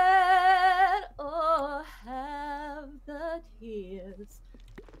 or have the tears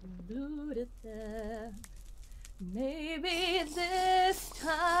polluted them? Maybe this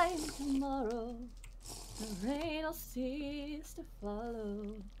time tomorrow the rain will cease to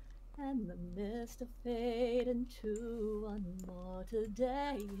follow, and the mist will fade into one more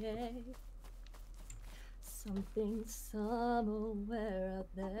today. Something somewhere out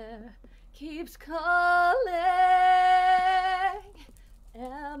there keeps calling.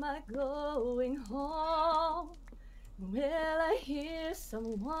 Am I going home? Will I hear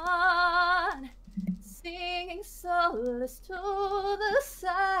someone singing solace to the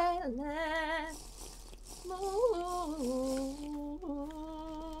silent moon?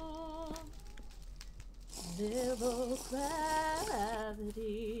 Zero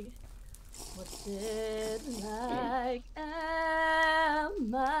gravity. What's it like?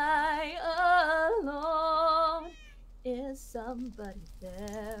 Am I alone? Is somebody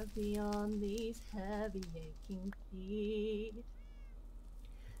there beyond these heavy aching feet?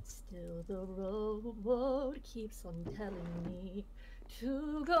 Still the road keeps on telling me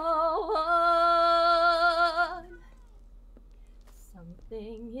to go on.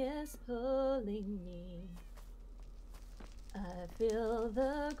 Something is pulling me. I feel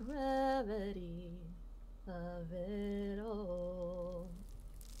the gravity of it all.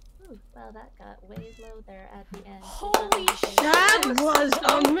 Ooh, well, that got way low there at the end. Holy shit! That was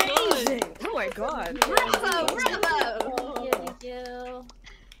amazing! Oh my god. Bravo! Bravo! Thank you.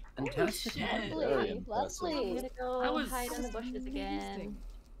 Fantastic. Very impressive. I'm gonna go hide in the bushes again.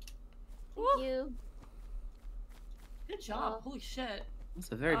 Thank you. Good job. Holy shit. It's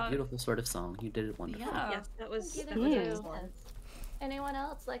a very beautiful sort of song. You did it wonderfully. Yeah. Yes, that was Thank that you, was thank you. excellent. Anyone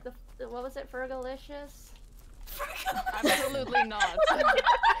else like the what was it, Fergalicious? Absolutely not.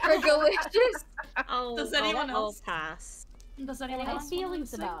 Fergalicious? Does anyone I'll else pass? Does anyone I else have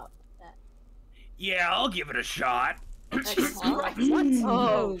feelings wanna sing? about that. Yeah, I'll give it a shot. What?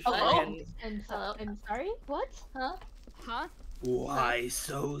 Oh, I'm sorry? What? Huh? Huh? Why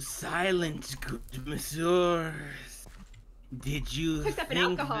so silent, good messieurs? Did you Picked up an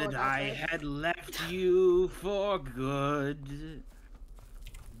think alcoholic that I outside. had left you for good?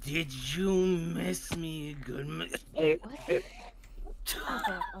 Did you miss me, good Okay,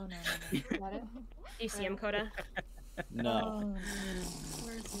 oh no. Got it? DCM Kota. No.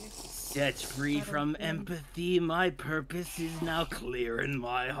 Set free from empathy, my purpose is now clear in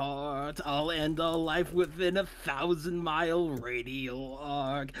my heart. I'll end a life within a 1,000-mile radial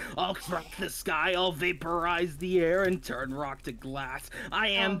arc. I'll crack the sky, I'll vaporize the air and turn rock to glass. I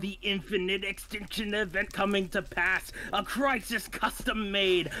am the infinite extinction event coming to pass. A crisis custom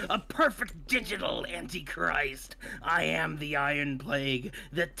made, a perfect digital antichrist. I am the Iron Plague,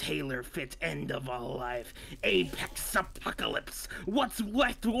 the tailor-fit end of all life. Apex apocalypse. What's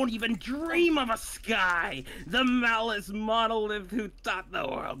left won't even dream of a sky. The malice monolith who taught the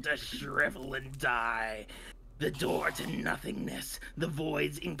world to shrivel and die. The door to nothingness, the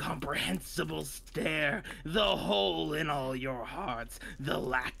void's incomprehensible stare, the hole in all your hearts, the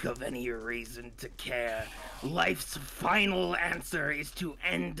lack of any reason to care. Life's final answer is to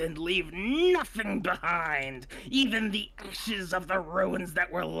end and leave nothing behind, even the ashes of the ruins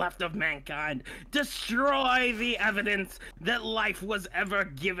that were left of mankind. Destroy the evidence that life was ever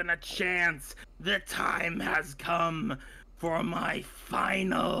given a chance. The time has come for my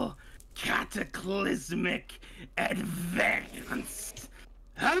final cataclysmic advance.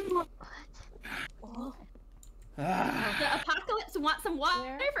 The apocalypse wants some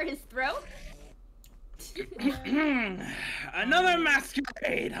water for his throat. Another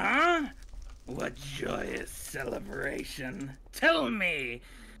masquerade, huh? What joyous celebration. Tell me,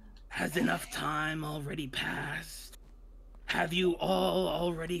 Has enough time already passed? Have you all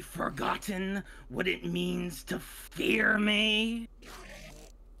already forgotten what it means to fear me?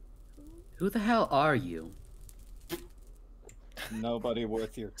 Who the hell are you? Nobody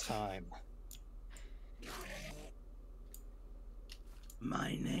worth your time.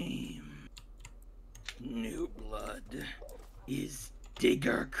 My name, New Blood, is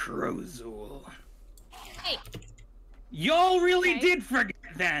Digger Crozul. Hey! Y'all really did forget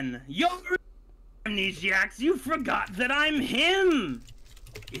then! Y'all amnesiacs, you forgot that I'm him!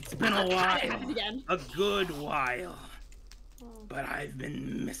 It's been a while. A good while. But I've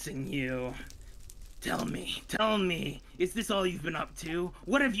been missing you. Tell me, is this all you've been up to?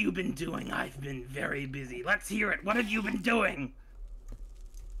 What have you been doing? I've been very busy. Let's hear it. What have you been doing?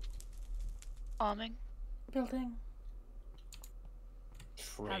 Farming. Building.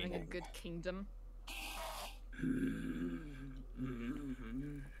 Having a good kingdom.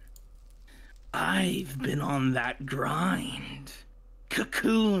 I've been on that grind.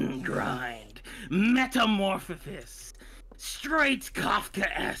 Cocoon grind. Metamorphosis. Straight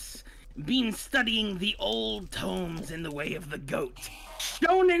Kafka-esque. Been studying the old tomes in the way of the goat.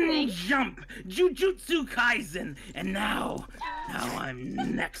 Shonen Jump. Jujutsu Kaisen. And now I'm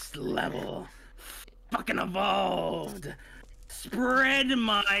next level. Fucking evolved. Spread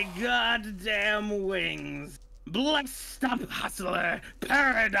my goddamn wings. Blessed up hustler,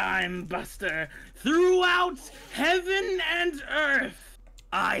 paradigm buster, throughout heaven and earth.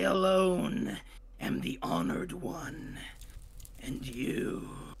 I alone am the honored one. And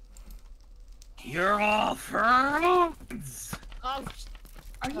you're all frauds. Oh,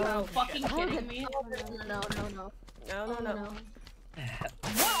 are you fucking kidding me? No. What are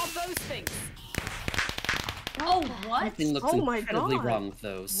those things? Oh, what? Something looks incredibly wrong with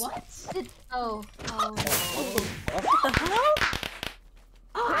those. What? Oh. What the hell?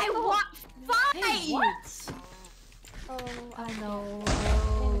 I want fight! Hey, what? Oh, I know.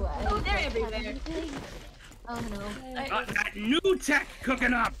 Oh, they're everywhere. Oh no. Got that new tech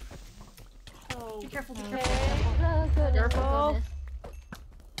cooking up. Be careful, be Okay. careful. Oh, goodness. Careful.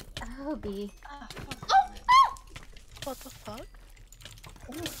 Oh, B. What the fuck?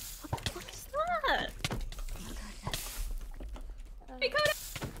 What's that? Hey, Kota!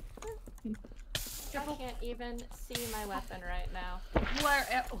 I can't even see my weapon right now. Where?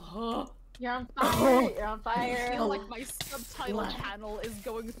 You're on fire. You're on I fire. feel like my subtitle panel is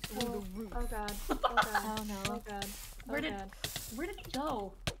going through the roof. Oh god. Oh god. Oh no. Oh god. Where did God. where did it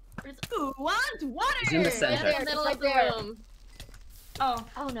go? Where's Ooh, want water? It's in the center. In the middle of the room. Oh.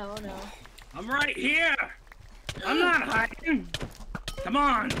 Oh no, no. I'm right here. I'm not hiding. Come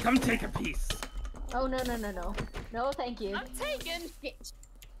on, come take a piece. Oh no. No, thank you. I'm taken.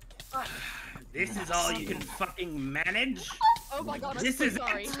 This is all you can fucking manage? Oh my god, I'm This so is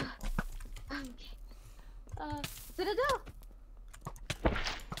sorry. it? Citadel.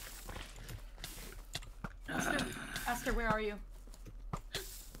 Aster, where are you?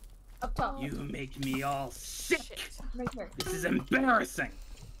 Up top. You make me all sick. Right here. This is embarrassing.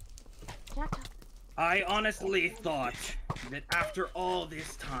 Jackdaw. I honestly thought that after all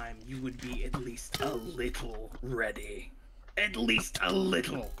this time, you would be at least a little ready. At least a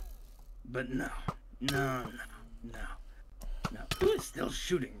little. But no. Who is still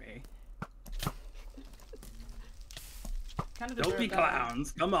shooting me? Kind of Don't be deserve that.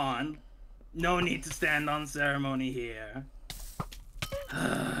 clowns. Come on. No need to stand on ceremony here.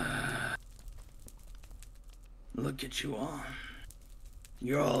 Look at you all.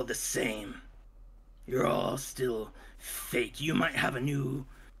 You're all the same. You're all still fake. You might have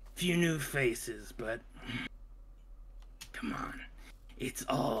few new faces, but come on. It's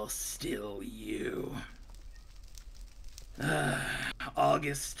all still you.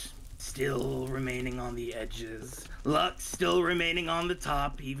 August still remaining on the edges. Lux still remaining on the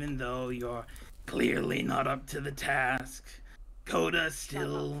top, even though you're clearly not up to the task. Kota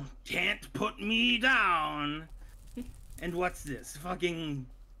still can't put me down. And what's this? Fucking...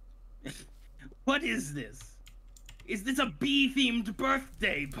 What is this? Is this a bee-themed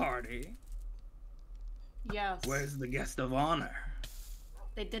birthday party? Yes. Where's the guest of honor?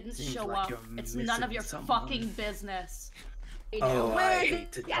 They didn't Seems show like up. you're It's none of missing your someone. fucking business. Oh, Where I is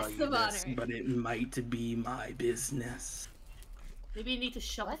hate the to tell guest you of this, honor? but it might be my business. Maybe you need to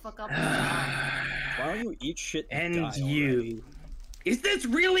shut the fuck up. Why don't you eat shit And die you. already? Is this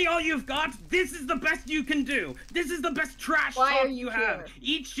really all you've got? This is the best you can do. This is the best trash Why talk are you have. here?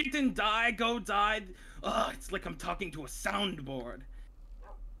 Eat shit and die, go die. Ugh, it's like I'm talking to a soundboard.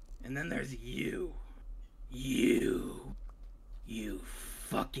 And then there's you. You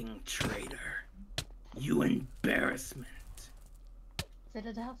fucking traitor. You embarrassment.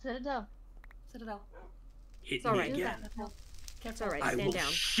 Citadel, Citadel. Citadel. Hit It's all me right. again. It's all right. I Stand will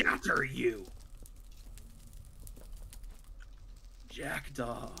down. shatter you.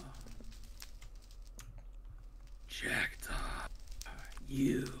 Jackdaw. Jackdaw.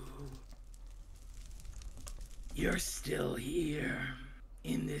 You're still here.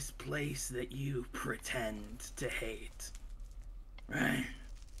 In this place that you pretend to hate. Right?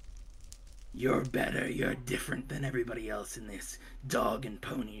 You're better, you're different than everybody else in this dog and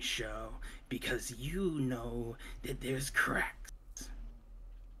pony show because you know that there's cracks.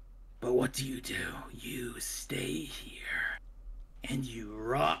 But what do? You stay here and you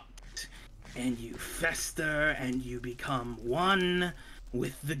rot and you fester and you become one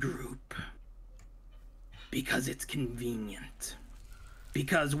with the group because it's convenient.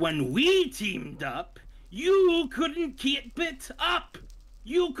 Because when we teamed up, you couldn't keep it up.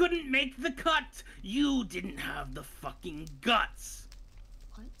 You couldn't make the cut. You didn't have the fucking guts.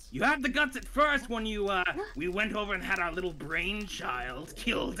 What? You had the guts at first when we went over and had our little brainchild,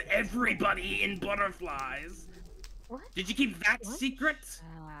 killed everybody in butterflies. What? Did you keep that secret?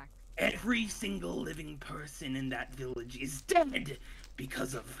 Every single living person in that village is dead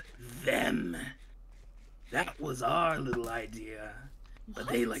because of them. That was our little idea. But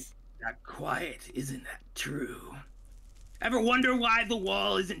they like that quiet, isn't that true? Ever wonder why the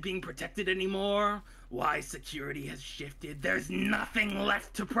wall isn't being protected anymore? Why security has shifted? There's nothing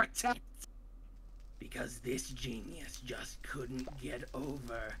left to protect! Because this genius just couldn't get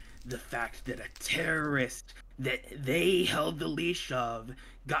over the fact that a terrorist that they held the leash of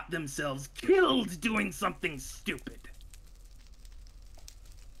got themselves killed doing something stupid.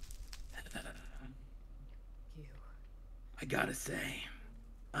 I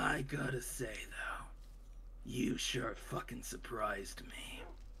gotta say though, you sure fucking surprised me.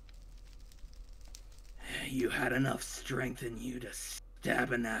 You had enough strength in you to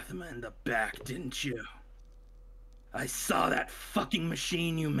stab Anathema in the back, didn't you? I saw that fucking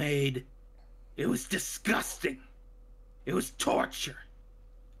machine you made. It was disgusting. It was torture.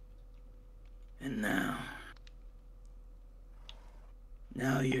 And now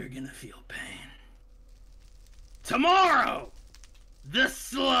you're gonna feel pain. Tomorrow! The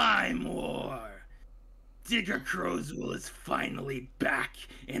Slime War! Digger Crowswell is finally back,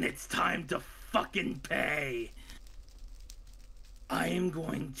 and it's time to fucking pay! I am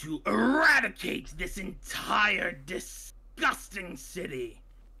going to eradicate this entire disgusting city!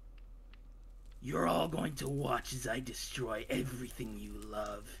 You're all going to watch as I destroy everything you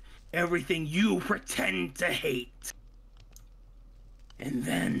love, everything you pretend to hate. And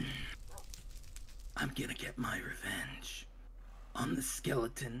then I'm gonna get my revenge on the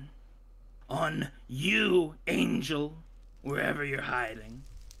skeleton, on you, Angel, wherever you're hiding.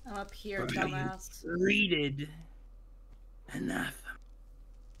 I'm up here, for how you dumbass. treated Anathema,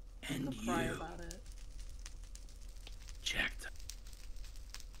 and Don't cry you, about it. Jackdaw.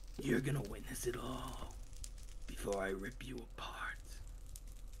 You're gonna witness it all before I rip you apart.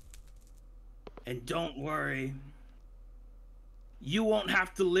 And don't worry, you won't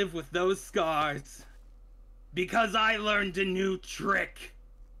have to live with those scars, because I learned a new trick.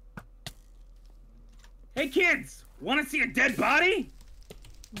 Hey kids, wanna see a dead body?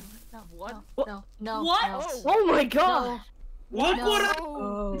 What? No. What? No. Oh my god! Look No. what I...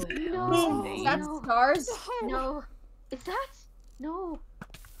 No. Is that scars? No. Is that? No.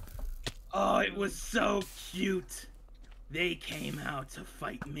 Oh, it was so cute. They came out to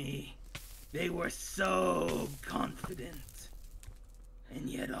fight me. They were so confident. And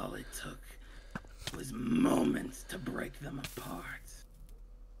yet all it took was moments to break them apart.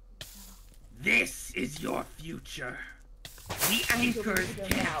 This is your future. The anchors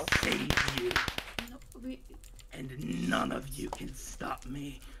can't save you. And none of you can stop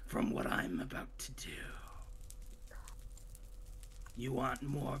me from what I'm about to do. You want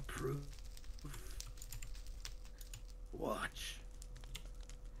more proof? Watch.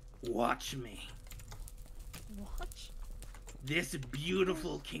 Watch me. Watch? This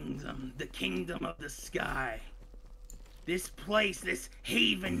beautiful kingdom, the kingdom of the sky. This place, this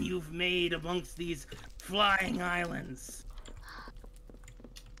haven you've made amongst these flying islands.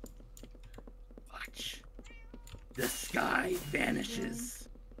 Watch. The sky vanishes.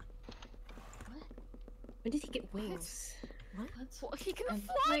 When did he get wings? What? He can fly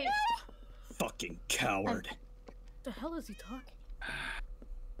wait. now? Fucking coward. What the hell is he talking?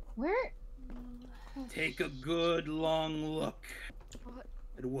 Where? Take a good long look What?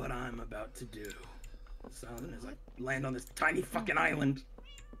 at what I'm about to do. Silent as I land on this tiny fucking island.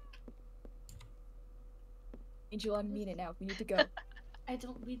 Angel, I'm mean it now. We need to go. I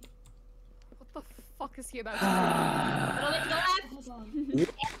don't read. What the fuck is he about to Hold on.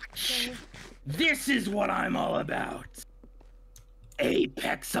 This is what I'm all about.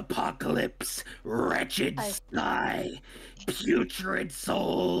 Apex apocalypse, wretched sky, putrid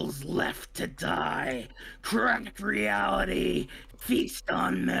souls left to die, cracked reality, feast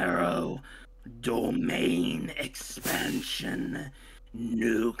on marrow, domain expansion,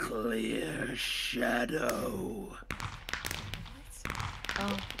 nuclear shadow.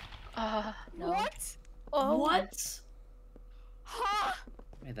 No. What? Oh. What? Huh?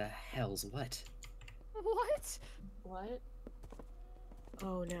 Why the hell's what? What? What?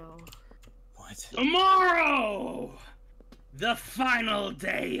 Oh no. What? Tomorrow! The final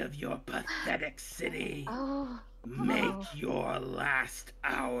day of your pathetic city. Oh. Make your last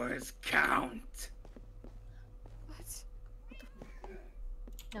hours count. What?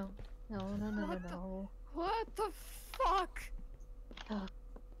 No. No. What the fuck?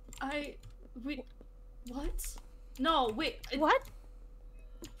 Wait, what? No, wait. What?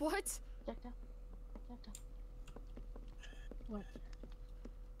 What? Jackdaw. What?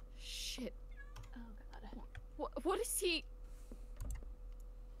 Shit. Oh god. What is he?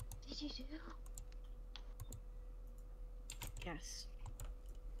 Did you do? Yes.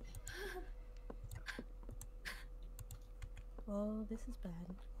 Oh, this is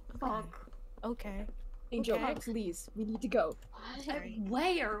bad. Fuck. Okay. Angel, Okay. please, we need to go.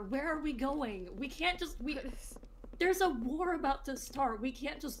 Where? Where are we going? We can't just There's a war about to start. We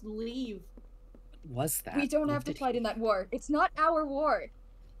can't just leave. Was that? We don't have to fight in that war. It's not our war.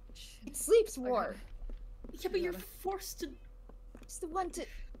 It's Sleep's war. Yeah, but you're forced to. It's the one to.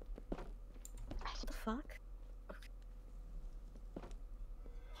 What the fuck?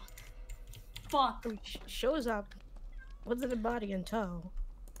 Fuck. Shows up with a body in tow,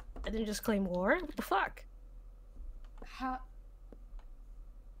 and then just claim war? What the fuck? How?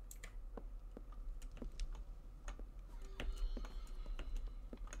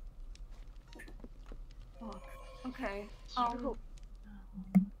 Fuck. Okay.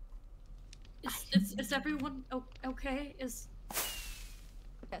 Is everyone okay? Is.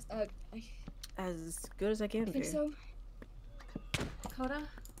 Yes, As good as I can I think do. so. Kota?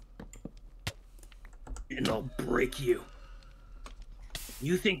 And I'll break you.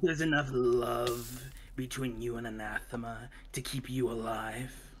 You think there's enough love between you and Anathema to keep you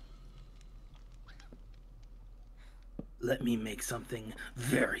alive? Let me make something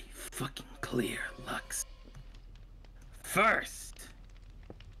very fucking clear, Lux. First,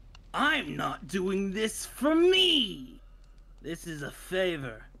 I'm not doing this for me! This is a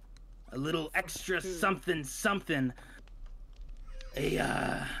favor. A little extra something something.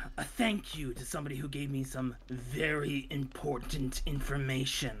 A thank you to somebody who gave me some very important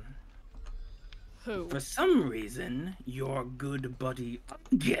information. Who? For some reason, your good buddy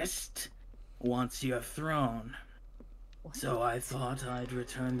August wants your throne. What? So I thought I'd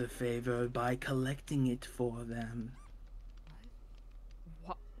return the favor by collecting it for them.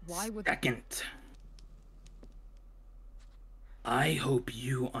 Why would? Second, I hope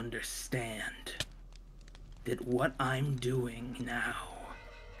you understand that what I'm doing now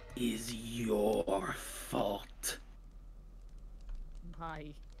is your fault. My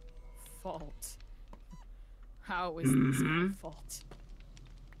fault. How is this my fault?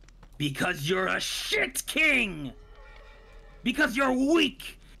 Because you're a shit king! Because you're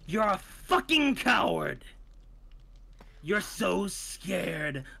weak! You're a fucking coward! You're so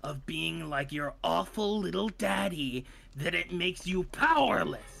scared of being like your awful little daddy that it makes you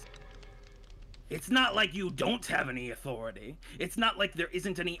powerless. It's not like you don't have any authority. It's not like there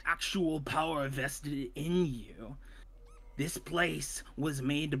isn't any actual power vested in you. This place was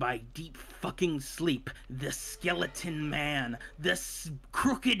made by Deep fucking Sleep, the skeleton man, the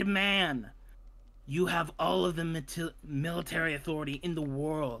crooked man. You have all of the military authority in the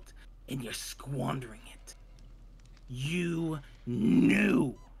world, and you're squandering it. You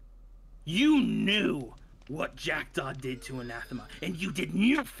knew what Jackdaw did to Anathema, and you did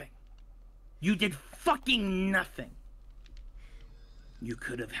nothing. You did fucking nothing. You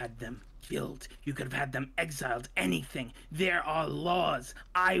could have had them killed. You could have had them exiled. Anything. There are laws.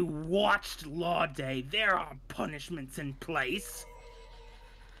 I watched Law Day. There are punishments in place.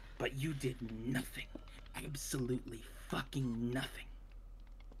 But you did nothing. Absolutely fucking nothing.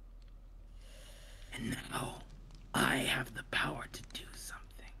 And now, I have the power to do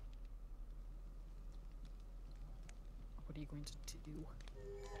something. What are you going to do?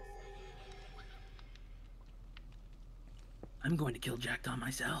 I'm going to kill Jackdaw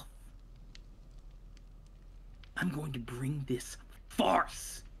myself. I'm going to bring this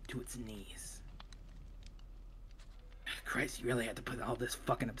farce to its knees. Christ, you really had to put all this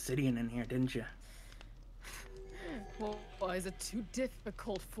fucking obsidian in here, didn't you? Well, is it too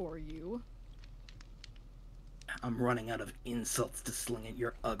difficult for you? I'm running out of insults to sling at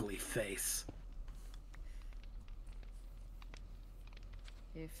your ugly face.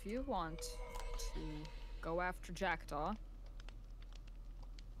 If you want to go after Jackdaw,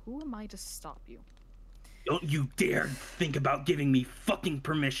 who am I to stop you? Don't you dare think about giving me fucking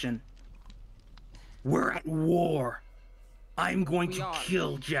permission. We're at war. I'm going to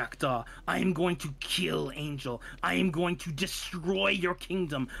kill Jackdaw. I am going to kill Angel. I am going to destroy your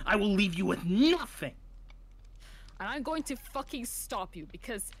kingdom. I will leave you with nothing. And I'm going to fucking stop you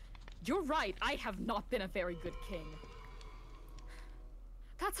because you're right, I have not been a very good king.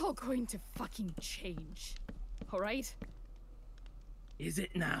 That's all going to fucking change. Alright? Is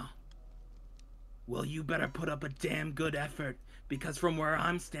it now? Well, you better put up a damn good effort, because from where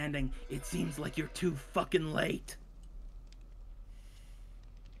I'm standing, it seems like you're too fucking late.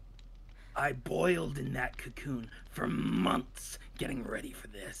 I boiled in that cocoon for months getting ready for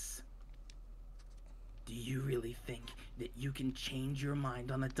this. Do you really think that you can change your mind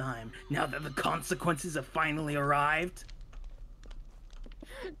on a dime now that the consequences have finally arrived?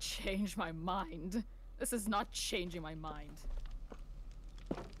 Change my mind? This is not changing my mind.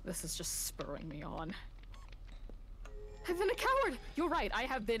 This is just spurring me on. I've been a coward! You're right, I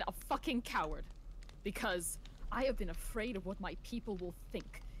have been a fucking coward. Because I have been afraid of what my people will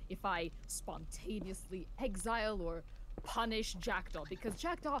think if I spontaneously exile or punish Jackdaw, because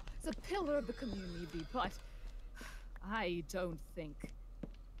Jackdaw is a pillar of the community, but I don't think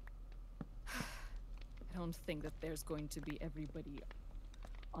that there's going to be everybody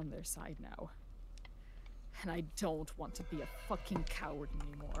on their side now. And I don't want to be a fucking coward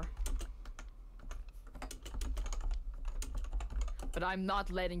anymore. But I'm not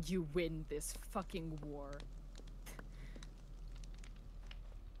letting you win this fucking war.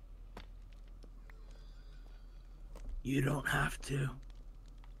 You don't have to.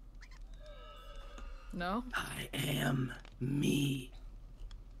 No? I am me.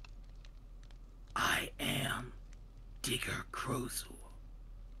 I am Digger Crozul.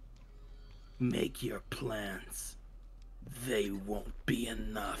 Make your plans. They won't be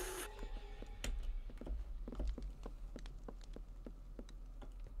enough.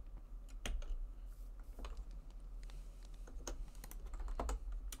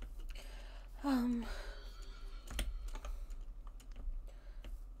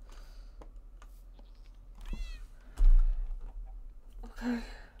 Okay.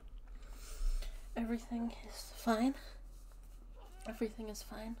 Everything is fine. Everything is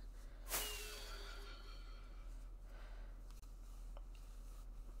fine.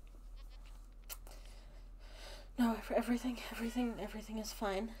 No, everything is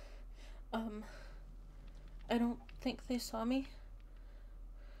fine. I don't think they saw me.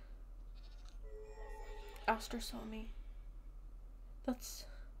 Aster saw me. That's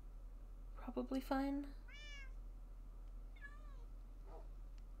probably fine.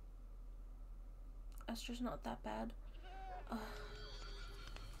 Aster's not that bad.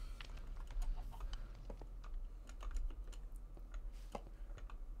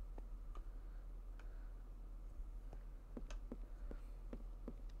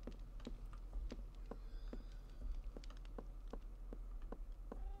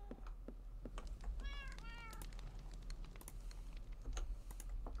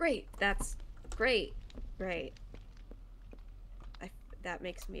 Great, that's great. Great. That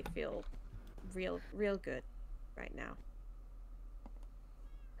makes me feel real good right now.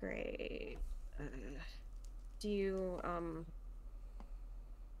 Great. Do you,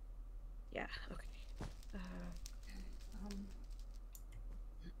 yeah, okay.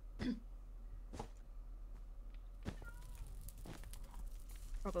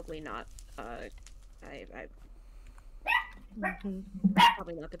 Probably not,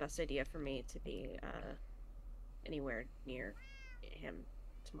 probably not the best idea for me to be, anywhere near him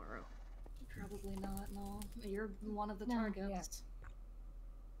tomorrow. Probably not, no. You're one of the targets.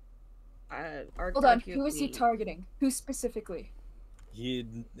 Hold on, who is he targeting? Who specifically? He,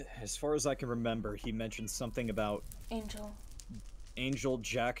 as far as I can remember, he mentioned something about Angel,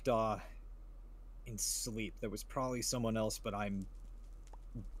 Jackdaw, and Sleep. There was probably someone else, but I'm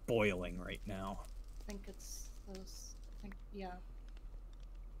boiling right now. I think it's those. I think, yeah.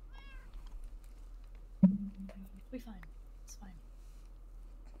 It'll be fine. It's fine.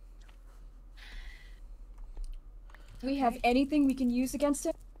 Do we have anything we can use against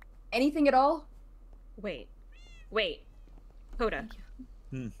him? Anything at all? Wait. Kota.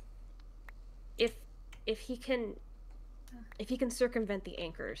 If he can circumvent the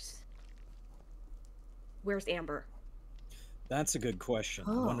anchors, where's Amber? That's a good question.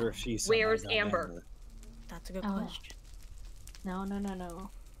 I Oh. wonder if she's. Where's Amber? That's a good Oh. question.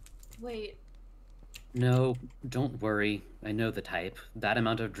 No. Wait. No, don't worry. I know the type. That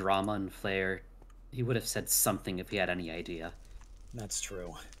amount of drama and flair, he would have said something if he had any idea. That's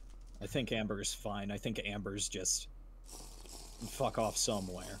true. I think Amber's fine. I think Amber's just fuck off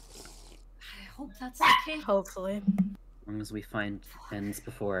somewhere. I hope that's the case. Hopefully. As long as we find ends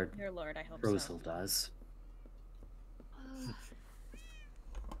before Dear Lord, I hope Rosal does.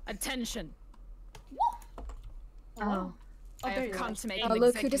 Attention. Oh. I have come to make an Look who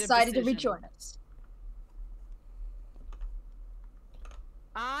executive decided to decision. rejoin us.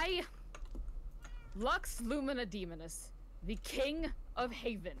 I, Lux Lumina Demoness, the King of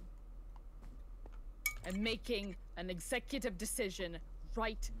Haven, am making an executive decision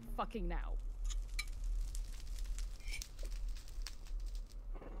right fucking now.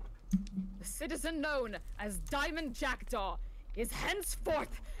 The citizen known as Diamond Jackdaw is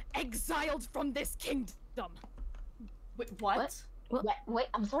henceforth exiled from this kingdom. Wait, what? Wait,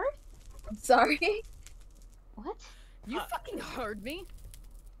 I'm sorry? I'm sorry? What? You fucking heard me?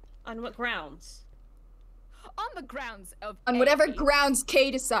 On what grounds? On the grounds of On whatever A, grounds Kay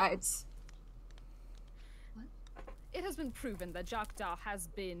decides. it has been proven that Jackdaw has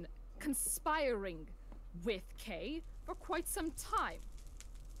been conspiring with Kay for quite some time.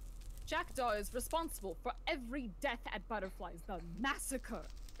 Jackdaw is responsible for every death at Butterflies, the massacre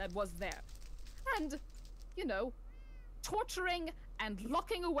that was there. And, you know, torturing and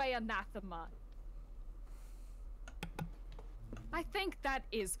locking away Anathema. I think that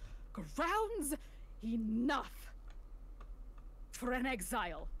is grounds enough for an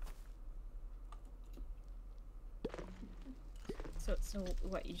exile. So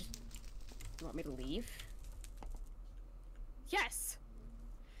what, you want me to leave? Yes!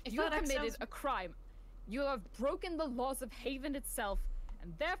 If You have that committed exiles- a crime. You have broken the laws of Haven itself,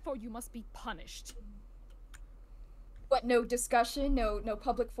 and therefore you must be punished. What, no discussion, no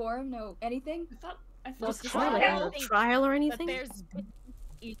public forum, no anything? I No thought trial, no trial or anything? That there's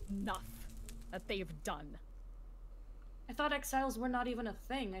been enough that they've done. I thought exiles were not even a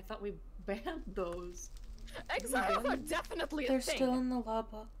thing. I thought we banned those. Exiles are definitely They're a thing. still in the law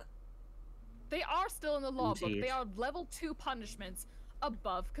book. They are still in the law book. Indeed. They are level 2 punishments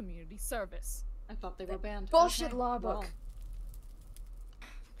above community service. I thought they were banned. Bullshit Okay, law book. well.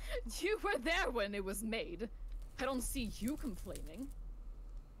 You were there when it was made. I don't see you complaining.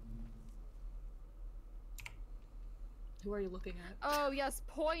 Who are you looking at? Oh yes,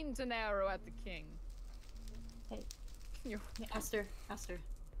 point an arrow at the king. Hey. You're... Aster.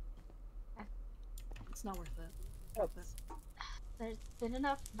 It's not worth it. There's been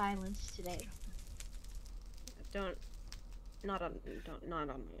enough violence today. Not on my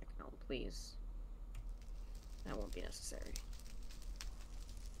account, please. That won't be necessary.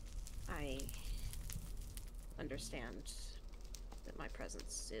 I understand that my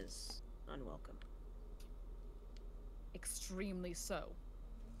presence is unwelcome. Extremely so.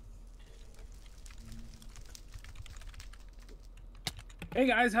 Hey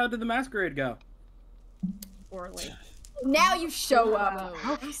guys, how did the masquerade go? Poorly. Now you show up,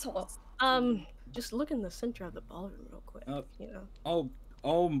 Oh. asshole. Just look in the center of the ballroom real quick. You know.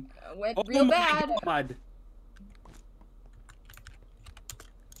 Went Oh real my bad. God.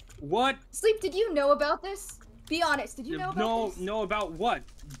 What? Sleep, did you know about this? Be honest, did you know about this? No, about what?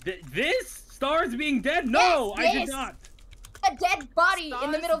 This? Stars being dead? No, Yes, I did this! not. A dead body in the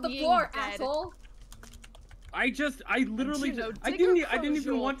Stars middle of the being floor, dead. asshole. I literally, You know, I Digger didn't even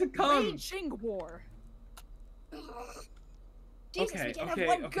Crucial, want to come. Raging war. Jesus, Okay, we didn't okay, have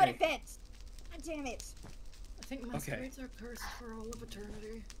one good okay. offense. God damn it. I think masquerades are cursed for all of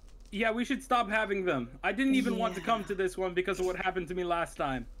eternity. Yeah, we should stop having them. I didn't even want to come to this one because of what happened to me last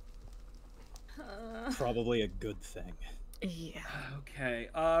time. Probably a good thing. Yeah. Okay,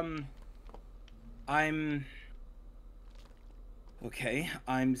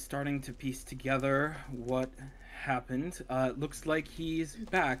 I'm starting to piece together what happened. Looks like he's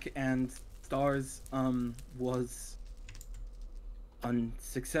back and Stars, was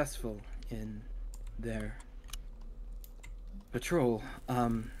unsuccessful in their patrol.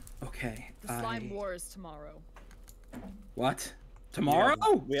 Okay, The slime war is tomorrow. What? Tomorrow?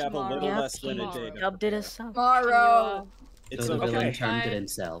 We have a little Yep, less than a day. Dubbed it as such. Tomorrow. It's So the okay. villain termed it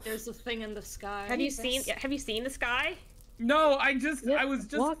himself. There's a thing in the sky. Have you seen the sky? No, I Yep,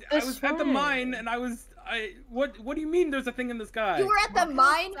 walk I this was at the way. mine and what do you mean there's a thing in the sky? You were at the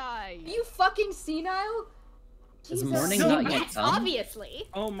mine? Outside. Are you fucking senile? Is Jesus. morning So- not yet Yes, come? obviously.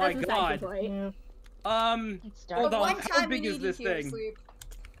 Oh my That's god. essentially. Yeah. But Hold on, one how time big we is need this you here, thing? Sleep.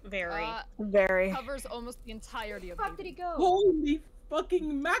 Very. Very. Covers almost the entirety of Where Haven. did he go? Holy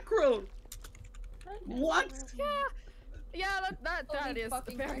fucking mackerel! What? Yeah, that Holy is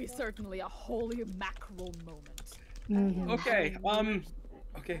fucking very mackerel. certainly a holy mackerel moment. Okay,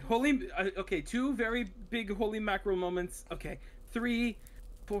 okay, okay, 2 very big holy mackerel moments. Okay, 3,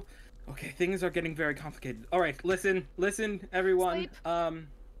 4. Okay, things are getting very complicated. All right, listen, everyone. Sleep.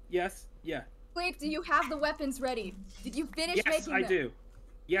 Yes, yeah. Sleep, do you have the weapons ready? Did you finish Yes, making I them? do.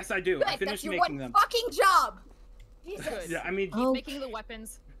 Yes, I do. Good, I finished that's your making one them. fucking job! Jesus. Good. Yeah, I mean, Keep making the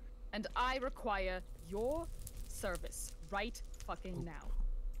weapons, and I require your service right fucking now.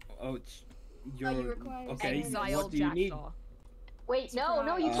 Oh, you're you require okay. Exile What do you need? Jackdaw. Wait,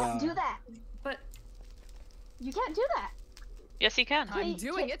 no, you can't do that. But You can't do that. Yes, you can. I'm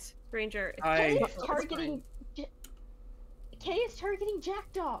doing it. Ranger, Kay I. is targeting. Kay is targeting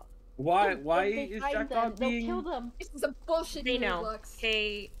Jackdaw. Why? If Why they is find Jackdaw them, they'll being? kill them. This is a bullshit they move, know. Lux.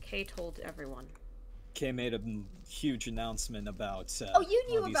 Kay told everyone. Kay made a huge announcement about Oh, you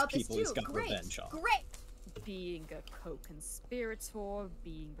all knew these about this people too. he's got Great. revenge on. Great. Being a co-conspirator,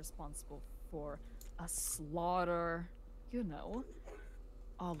 being responsible for a slaughter, you know,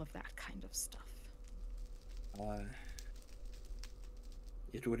 all of that kind of stuff.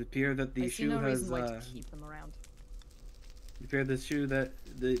 It would appear that the I see shoe no has. reason why to keep them around. It appear the shoe that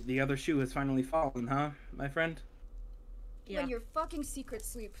the other shoe has finally fallen, huh, my friend? Yeah. Your fucking secret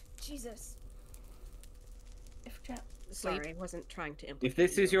sleep. Jesus. Sorry, I wasn't trying to implicate If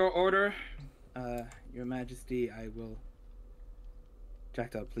this is you. your order, Your Majesty, I will.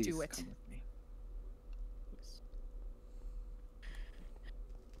 Jackdaw, please Do it. come with me.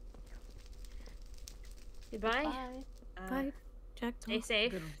 Goodbye. Bye. Bye, Jackdaw. Stay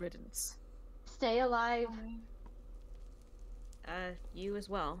safe. Good riddance. Stay alive. You as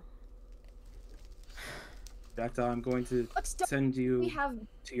well. Jackdaw, I'm going to Let's do- send you We have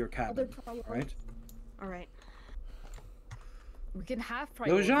to your other cabin, priorities. right? All right. We can have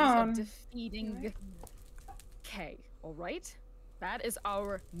priorities Jean. of defeating K, alright? That is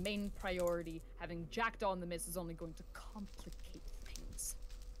our main priority. Having Jackdaw in the midst is only going to complicate things.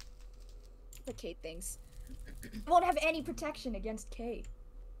 Complicate things. Won't have any protection against K.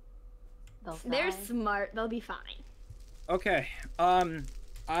 They're smart. They'll be fine. Okay.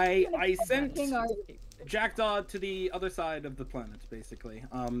 I sent King Art. Jackdaw to the other side of the planet, basically.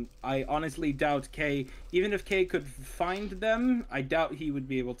 I honestly doubt Kay, even if Kay could find them, I doubt he would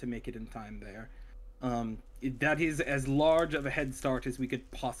be able to make it in time there. That is as large of a head start as we could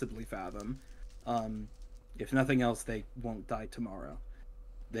possibly fathom. If nothing else, they won't die tomorrow.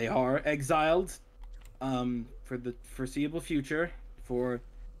 They are exiled, for the foreseeable future, for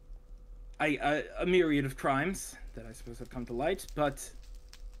a myriad of crimes that I suppose have come to light, but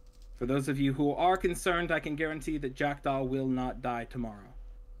for those of you who are concerned, I can guarantee that Jackdaw will not die tomorrow.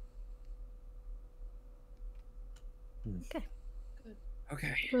 Okay.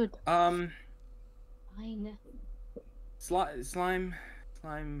 Okay. Good. Fine. Slime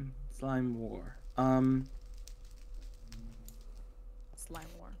war. Slime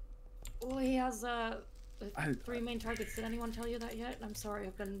war. Oh, he has 3 I- main targets. Did anyone tell you that yet? I'm sorry,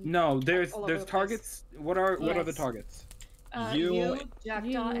 I've been. No, all there's over the place. targets. What are the Yes. targets? You,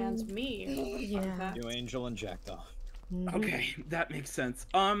 Jackdaw, and me. Yeah. You, Angel, and Jackdaw. Okay, that makes sense.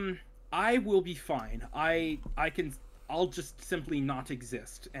 I will be fine. I'll just simply not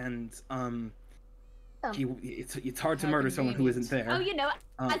exist, and it's hard to How murder someone who isn't there. Oh, you know,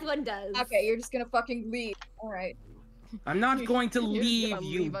 Um, as one does. Okay, you're just gonna fucking leave. Alright. I'm not going to You're just leave gonna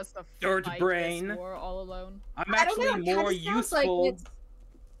you, leave us to dirt fight brain. This war all alone. I'm I don't know, actually it more kinda sounds like useful. it's-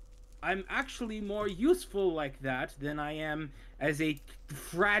 I'm actually more useful like that than I am as a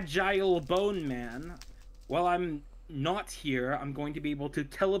fragile bone man. While I'm not here, I'm going to be able to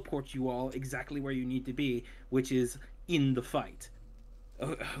teleport you all exactly where you need to be, which is in the fight.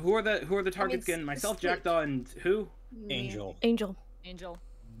 Who are the targets again? Myself, Sleep. Jackdaw, and who? Angel. Angel. Angel.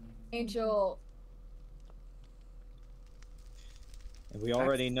 Angel. And we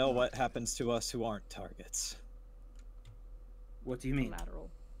already know what happens to us who aren't targets. What do you mean? Collateral.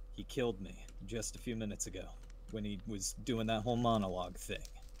 He killed me just a few minutes ago when he was doing that whole monologue thing.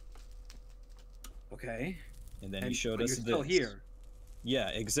 Okay. And then he showed but us you're still this. here. Yeah,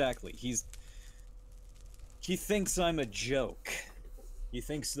 exactly. He thinks I'm a joke. He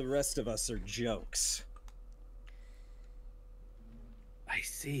thinks the rest of us are jokes. I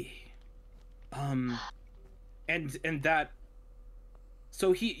see. And that.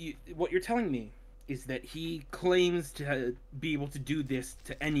 So what you're telling me is that he claims to be able to do this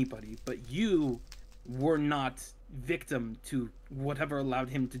to anybody, but you were not victim to whatever allowed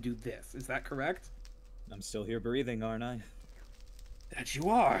him to do this. Is that correct? I'm still here breathing, aren't I? That you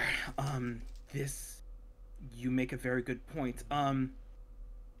are. You make a very good point.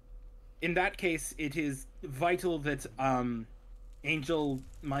 In that case, it is vital that, Angel,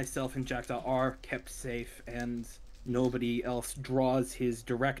 myself, and Jackdaw are kept safe, and nobody else draws his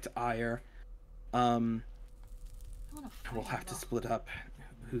direct ire. We'll have to split up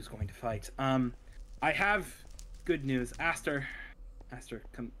who's going to fight. I have good news. Aster,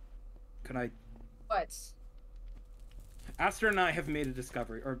 can I... What? Aster and I have made a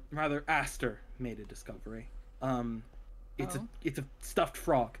discovery, or rather, Aster made a discovery. It's a stuffed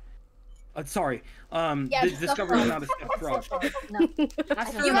frog. Sorry. The discovery is not a stuffed frog. No.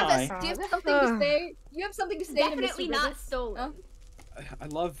 Aster You and have, I... do you have something to say? You have something to say Definitely to Mr. not Ribbit? stolen. I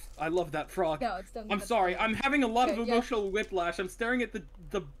love that frog. No, it's definitely I'm not sorry. stolen. I'm having a lot of Okay, yeah. emotional whiplash. I'm staring at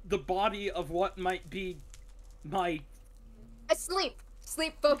the body of what might be my... Sleep.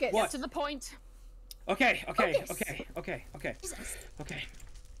 Sleep. Focus. What? To the point. Okay. Jesus.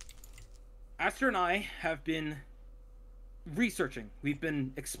 Aster and I have been researching. We've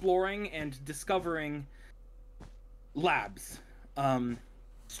been exploring and discovering labs.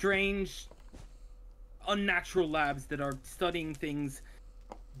 Strange, unnatural labs that are studying things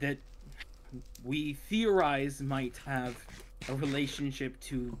that we theorize might have a relationship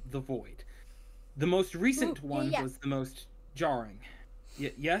to the void. The most recent one was the most jarring.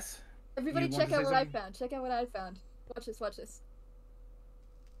 Yes? Everybody You want check to out say what I something? found. Check out what I found. Watch this.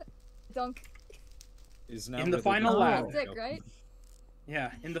 Dunk. Is now In the with final lab. Dick, right?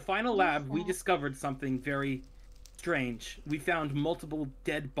 Yeah, in the final lab, we discovered something very strange. We found multiple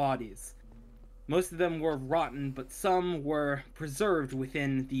dead bodies. Most of them were rotten, but some were preserved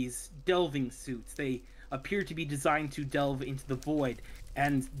within these delving suits. They appear to be designed to delve into the void,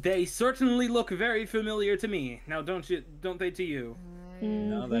 and they certainly look very familiar to me. Now, don't they to you?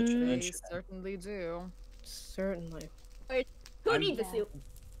 No, that should They mention. certainly do. Certainly. Who needs a suit?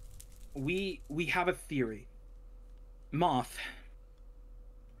 We have a theory. Moth.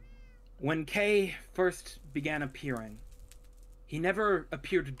 When Kay first began appearing, he never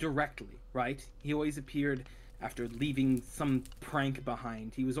appeared directly, right? He always appeared after leaving some prank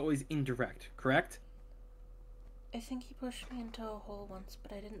behind. He was always indirect, correct? I think he pushed me into a hole once,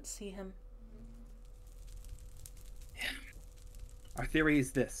 but I didn't see him. Our theory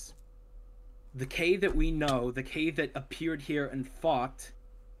is this. The Kay that we know, the Kay that appeared here and fought,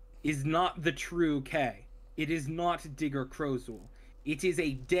 is not the true Kay. It is not Digger Crowzul. It is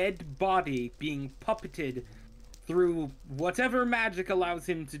a dead body being puppeted through whatever magic allows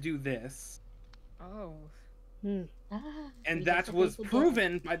him to do this. Oh. And that was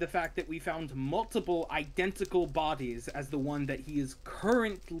proven by the fact that we found multiple identical bodies as the one that he is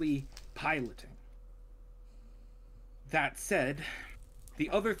currently piloting. That said, the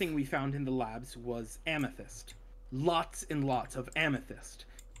other thing we found in the labs was amethyst. Lots and lots of amethyst.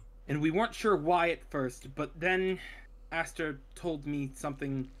 And we weren't sure why at first, but then Aster told me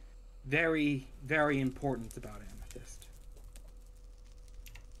something very, very important about amethyst.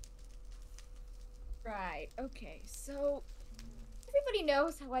 Right. Okay. So everybody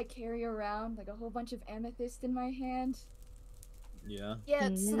knows how I carry around like a whole bunch of amethyst in my hand. Yeah. Yeah.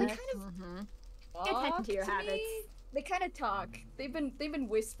 So they Yes. kind of Pay attention talk to your me. habits. They kind of talk. They've been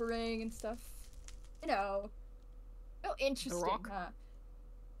whispering and stuff. You know. Oh, interesting, rock? huh?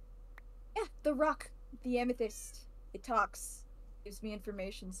 Yeah, the rock, the amethyst. It talks. Gives me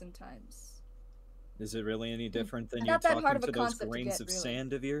information sometimes. Is it really any different than you Not that talking hard of a to those concept to grains get, of really.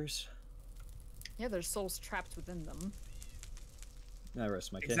 sand of yours? Yeah, there's souls trapped within them. I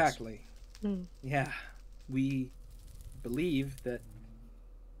rest my case. Exactly. Yeah. We believe that,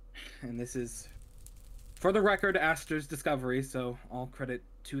 and this is, for the record, Aster's discovery, so all credit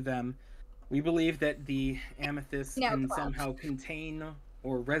to them. We believe that the amethyst can somehow contain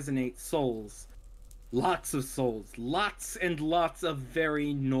or resonate souls. Lots of souls. Lots and lots of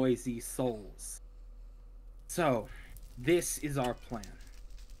very noisy souls. So, this is our plan.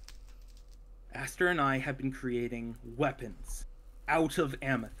 Aster and I have been creating weapons out of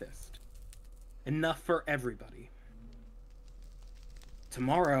amethyst. Enough for everybody.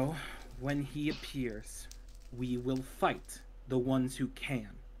 Tomorrow, when he appears, we will fight the ones who can.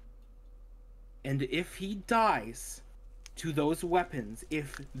 And if he dies to those weapons,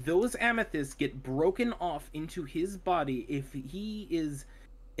 if those amethysts get broken off into his body, if he is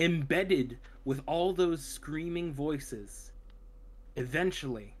embedded with all those screaming voices,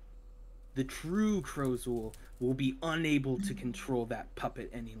 eventually, the true Crowzul will be unable to control that puppet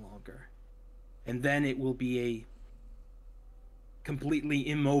any longer. And then it will be a completely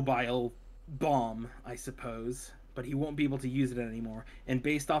immobile bomb, I suppose. But he won't be able to use it anymore. And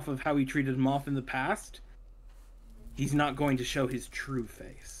based off of how he treated Moth in the past, he's not going to show his true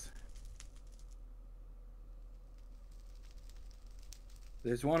face.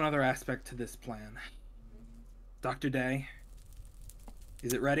 There's one other aspect to this plan. Dr. Day,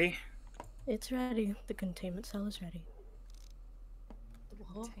 is it ready? It's ready. The containment cell is ready.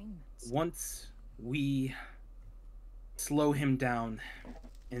 Once we slow him down,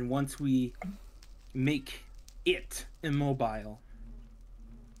 and once we make it immobile,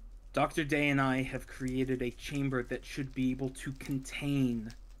 Dr. Day and I have created a chamber that should be able to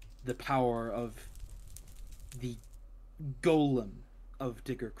contain the power of the golem of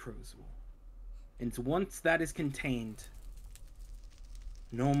Digger Crowswool. And once that is contained,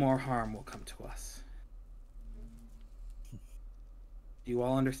 no more harm will come to us. Do you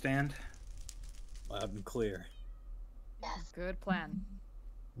all understand? Loud and clear. Yes. Good plan.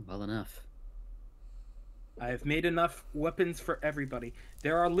 Well enough. I have made enough weapons for everybody.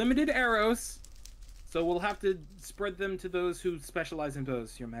 There are limited arrows, so we'll have to spread them to those who specialize in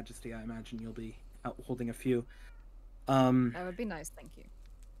bows. Your Majesty, I imagine you'll be out holding a few. That would be nice, thank you.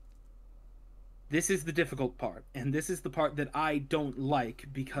 This is the difficult part, and this is the part that I don't like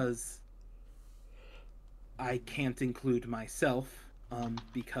because I can't include myself,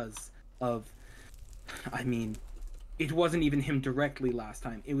 because of, I mean, it wasn't even him directly last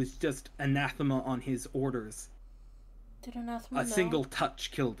time. It was just anathema on his orders. Did anathema A single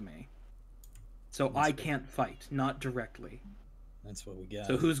touch killed me. So I can't fight, not directly. That's what we got.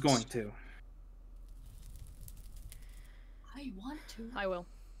 So who's going to? I want to. I will.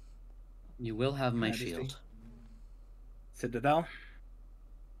 You will have my Majesty. shield. Citadel?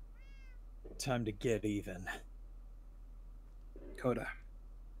 Time to get even. Kota.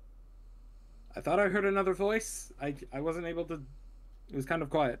 I thought I heard another voice. I wasn't able to... It was kind of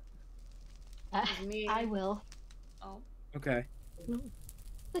quiet. Me. I will. Oh. Okay.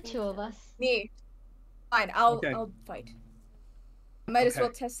 The two of us. Me. Fine, I'll Okay. I'll fight. I might as Okay.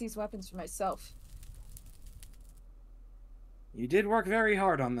 well test these weapons for myself. You did work very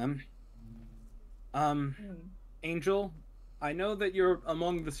hard on them. Angel, I know that you're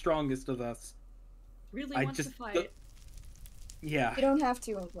among the strongest of us. Really I want just to fight. Yeah, You don't have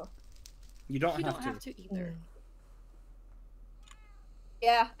to, Angel. you don't You have don't to. have to either.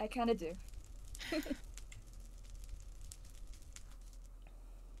 Yeah, I kind of do.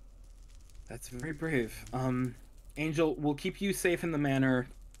 That's very brave. Angel, we'll keep you safe in the manor,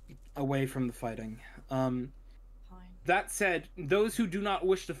 away from the fighting. Fine. That said, those who do not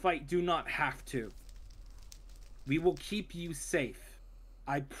wish to fight do not have to. We will keep you safe.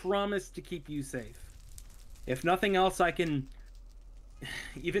 I promise to keep you safe. If nothing else, I can...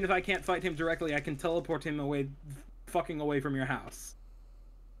 Even if I can't fight him directly, I can teleport him away, fucking away from your house.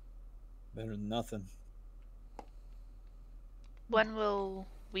 Better than nothing. When will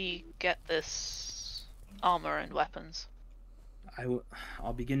we get this armor and weapons?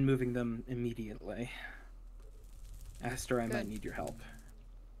 I'll begin moving them immediately. Aster, I might need your help.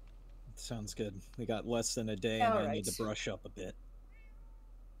 Sounds good. We got less than a day, and I need to brush up a bit.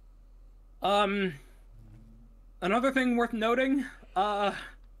 Another thing worth noting, a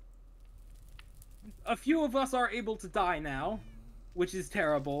few of us are able to die now, which is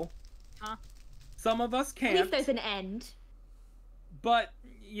terrible. Huh? Some of us can't. At least there's an end. But,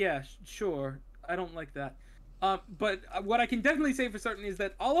 yeah, sure. I don't like that. But what I can definitely say for certain is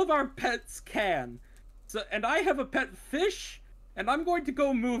that all of our pets can. So, and I have a pet fish, and I'm going to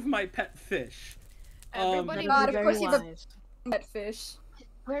go move my pet fish. Everybody God, of very course you have wise. a pet fish.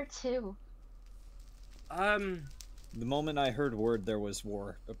 Where to? The moment I heard word there was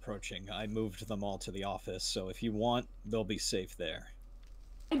war approaching, I moved them all to the office, so if you want, they'll be safe there.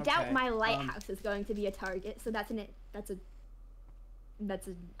 I doubt Okay, my lighthouse is going to be a target, so that's an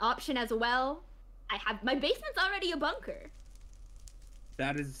option as well. My basement's already a bunker.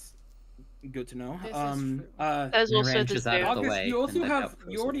 That is good to know. This is true. There's also ranch the is out of the zoo. way, You also and the have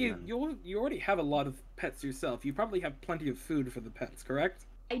outpost you will already be on. you already have a lot of pets yourself. You probably have plenty of food for the pets, correct?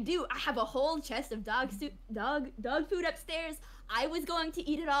 I do. I have a whole chest of dog food upstairs. I was going to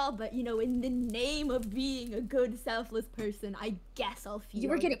eat it all, but you know, in the name of being a good, selfless person, I guess I'll feed. You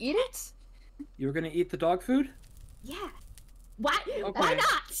were all gonna the eat it? You were gonna eat the dog food? Yeah. Why? Why Okay.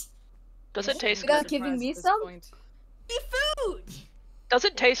 not? Does it taste Without good? giving me At this some? point. Be food. Does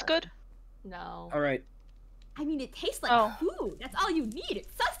it taste good? No. All right. I mean, it tastes like Oh. food. That's all you need. It's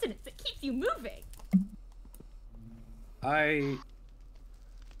sustenance. It keeps you moving.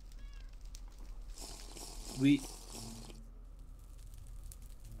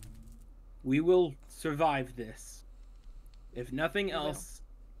 We will survive this. If nothing else,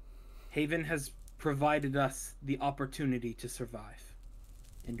 Haven has provided us the opportunity to survive.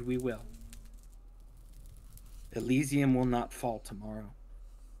 And we will. Elysium will not fall tomorrow.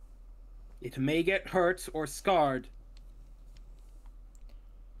 It may get hurt or scarred,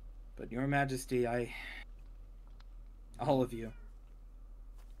 but Your Majesty, all of you,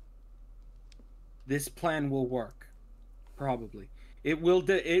 this plan will work. Probably. It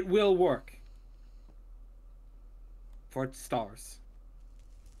will work. For stars.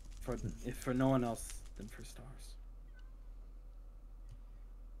 If for no one else, then for stars.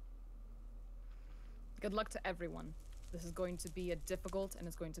 Good luck to everyone. This is going to be a difficult and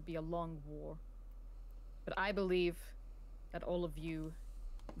it's going to be a long war. But I believe that all of you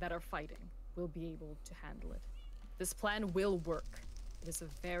that are fighting will be able to handle it. This plan will work. It is a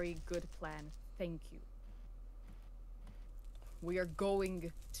very good plan. Thank you. We are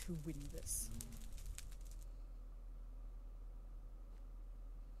going to win this.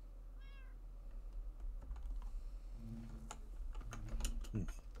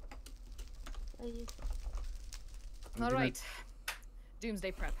 All right.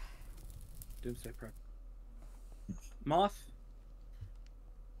 Doomsday prep. Doomsday prep. Moth,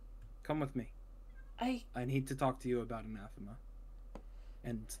 come with me. I need to talk to you about Anathema.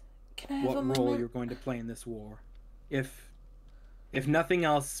 And what role you're going to play in this war. If nothing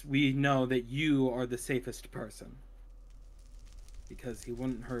else, we know that you are the safest person. Because he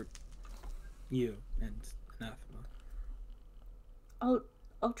wouldn't hurt you and Anathema.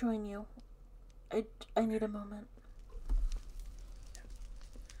 I'll join you. I need a moment.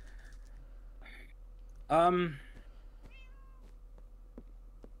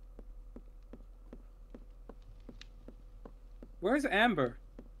 Where's Amber?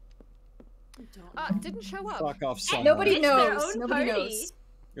 Didn't show up. Fuck off somewhere. Nobody knows. Nobody knows.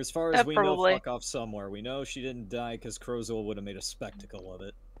 As far as we know, fuck off somewhere. We know she didn't die because Crozul would have made a spectacle of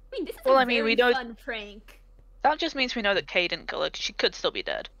it. I mean, this is Well, a I mean, very we don't- fun prank. That just means we know that Kay didn't kill her, 'cause she could still be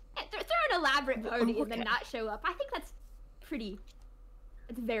dead. Yeah, throw an elaborate party and then not show up. I think that's pretty.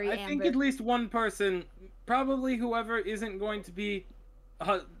 It's very I Amber. think at least one person, probably whoever isn't going to be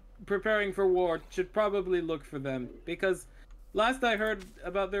preparing for war, should probably look for them. Because last I heard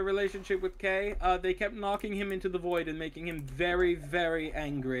about their relationship with Kay, they kept knocking him into the void and making him very, very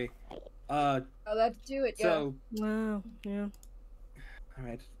angry. Oh, let's do it, yeah. So, wow, yeah.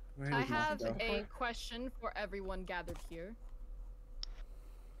 Alright. I have a question for everyone gathered here.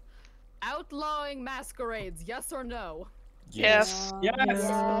 Outlawing masquerades, yes or no? Yes.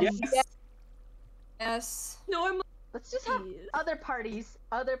 Yes. Yes. Normal. Let's just have other parties,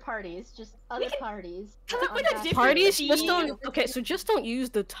 just other parties. Come up with a different Parties? theme. Just don't. Okay, so just don't use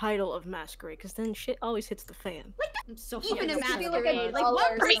the title of masquerade, because then shit always hits the fan. I'm so Even a It could be like masquerade. a Like dollar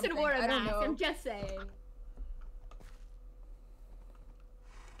one or person something, wore a I don't mask. know. I'm just saying.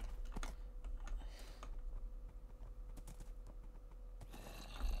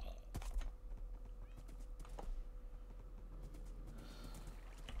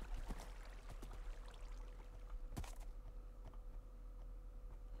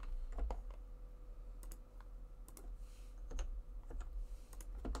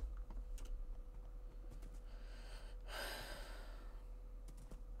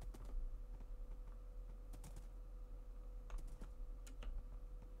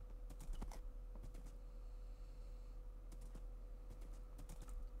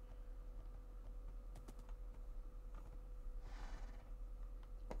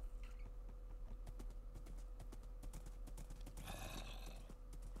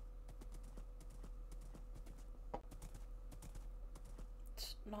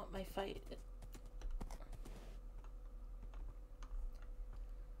 It's not my fight.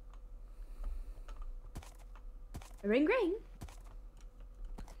 Ring ring.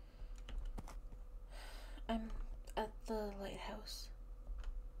 I'm at the lighthouse.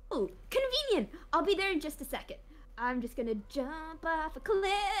 Oh, convenient. I'll be there in just a second. I'm just gonna jump off a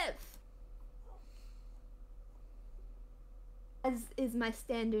cliff. As is my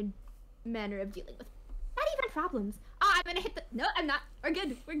standard manner of dealing with not even problems. Oh, I'm gonna hit the. No, I'm not. We're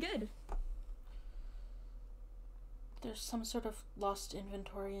good. We're good. There's some sort of lost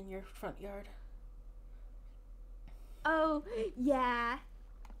inventory in your front yard. Oh, yeah.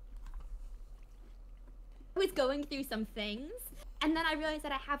 I was going through some things, and then I realized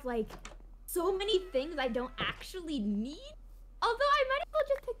that I have, like, so many things I don't actually need. Although I might as well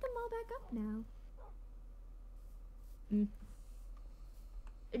just pick them all back up now.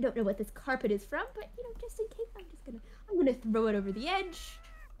 I don't know what this carpet is from, but, you know, just in case, I'm gonna throw it over the edge.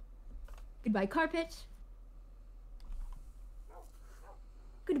 Goodbye, carpet.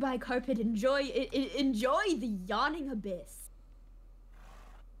 Goodbye, carpet. Enjoy the yawning abyss.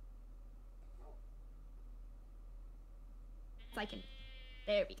 So I can.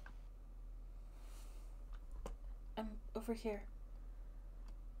 There we go. Over here.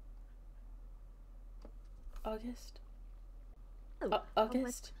 August? Oh,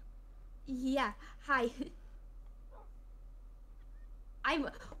 August? Yeah, hi. I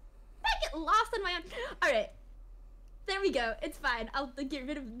get lost on my own. Alright. There we go. It's fine. I'll get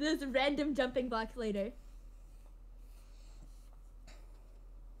rid of those random jumping blocks later.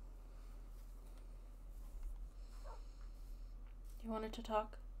 You wanted to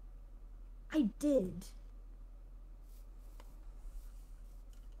talk? I did.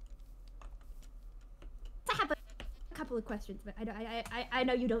 I have a couple of questions, but I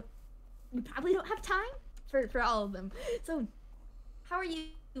know you probably don't have time for all of them. So, how are you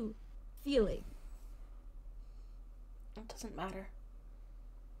feeling? It doesn't matter.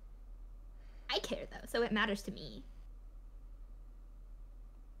 I care though, so it matters to me.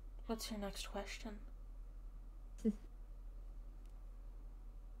 What's your next question? Do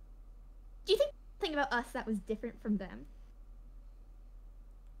you think something about us that was different from them?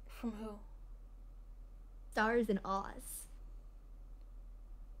 From who? Stars and Oz.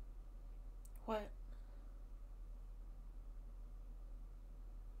 What?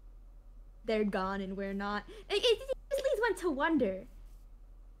 They're gone and we're not. It just leaves one to wonder.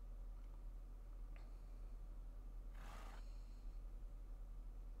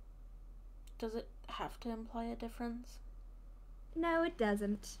 Does it have to imply a difference? No, it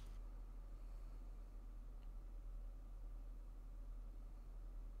doesn't.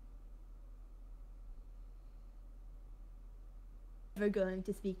 Never going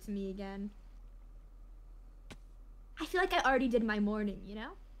to speak to me again. I feel like I already did my morning, you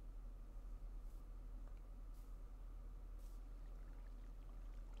know?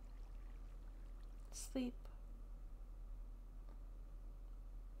 Sleep.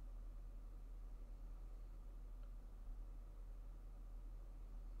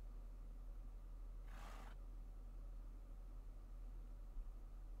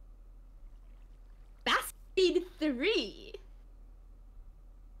 Speed 3.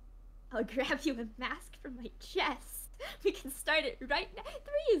 I'll grab you a mask from my chest. We can start it right now.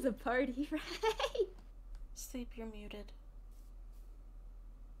 3 is a party, right? Sleep, you're muted.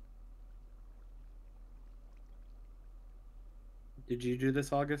 Did you do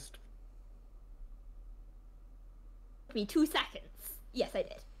this, August? Took me 2 seconds. Yes, I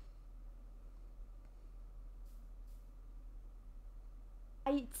did.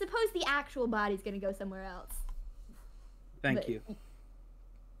 I suppose the actual body's gonna go somewhere else. Thank you.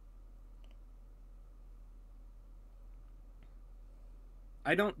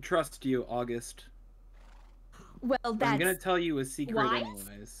 I don't trust you, August. Well, But I'm gonna tell you a secret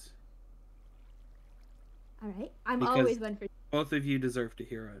anyways. Alright, I'm Because always one for... both of you deserve to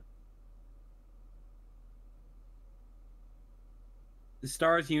hear it. The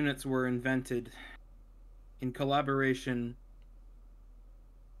STARS units were invented in collaboration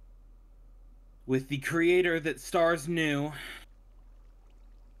with the creator that STARS knew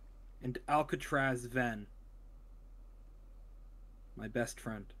and Alcatraz Ven, my best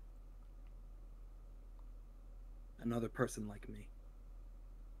friend. Another person like me.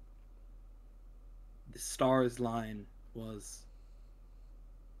 The STARS line was...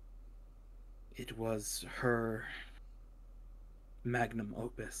 it was her magnum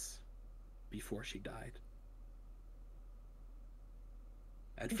opus before she died.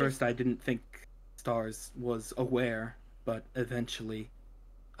 At first I didn't think STARS was aware, but eventually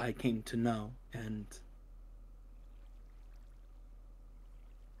I came to know, and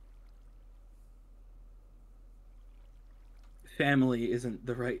family isn't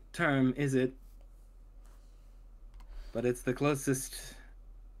the right term, is it? But it's the closest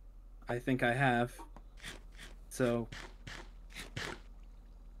I think I have. So,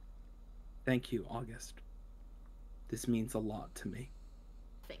 thank you, August. This means a lot to me.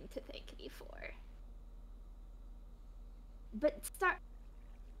 Thing to thank me for. But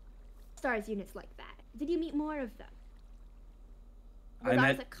STARS units like that. Did you meet more of them? I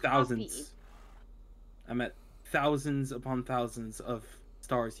met thousands. I met thousands upon thousands of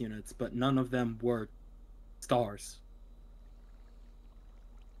STARS units, but none of them were STARS.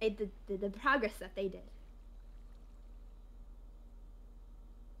 The progress that they did.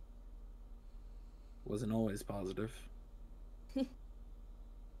 Wasn't always positive.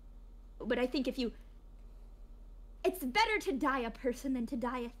 But I think it's better to die a person than to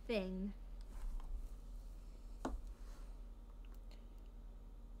die a thing.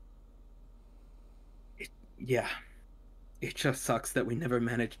 Yeah. It just sucks that we never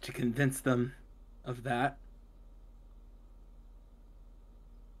managed to convince them of that.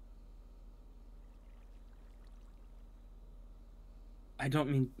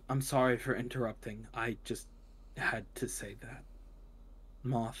 I'm sorry for interrupting. had to say that.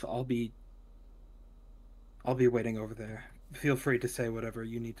 Moth, I'll be waiting over there. Feel free to say whatever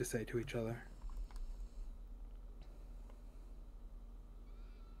you need to say to each other.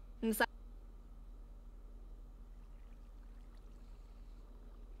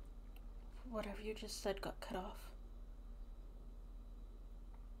 Whatever you just said got cut off.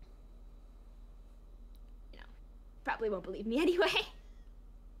 Probably won't believe me anyway.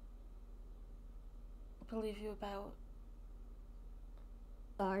 Believe you about?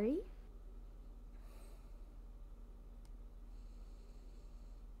 Sorry?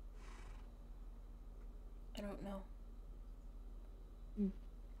 I don't know.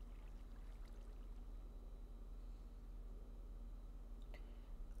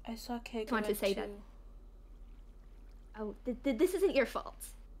 I saw Kay go Want to say that? Oh, this isn't your fault.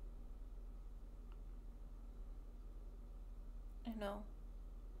 I know.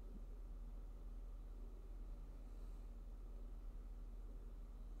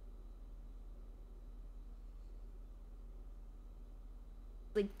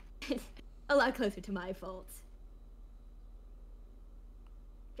 Like, a lot closer to my fault.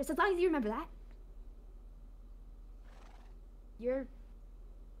 Just as long as you remember that. You're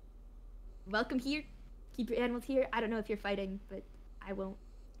welcome here. Keep your animals here. I don't know if you're fighting, but I won't.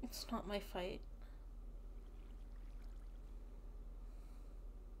 It's not my fight.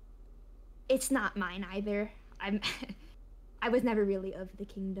 It's not mine either. I was never really of the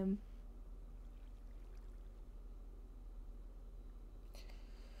kingdom.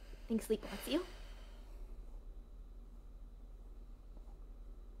 Think sleep wants you.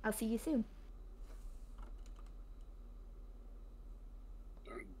 I'll see you soon.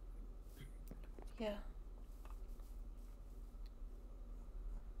 Yeah.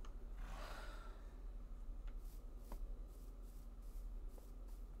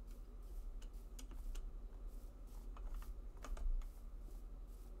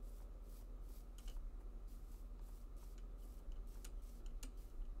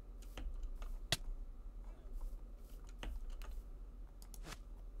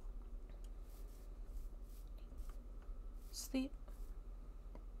 Sleep.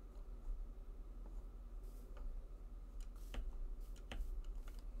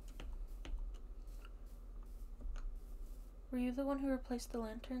 Were you the one who replaced the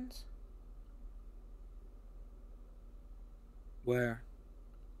lanterns? Where?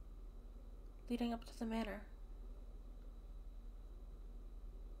 Leading up to the manor.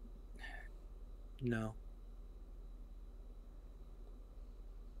 No.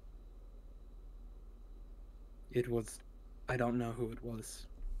 It was... I don't know who it was.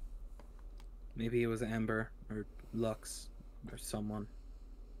 Maybe it was Amber, or Lux, or someone.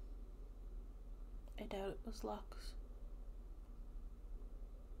 I doubt it was Lux.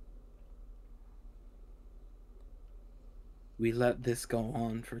 We let this go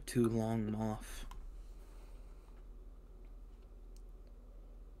on for too long, Moth.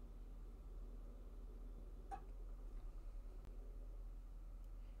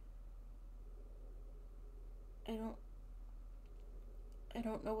 I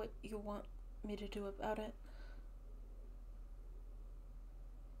don't know what you want me to do about it.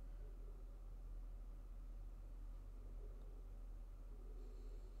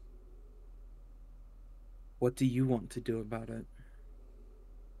 What do you want to do about it?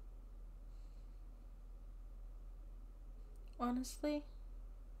 Honestly,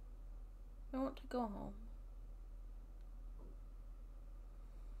 I want to go home.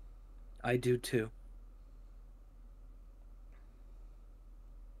 I do too.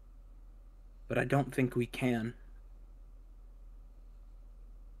 But I don't think we can.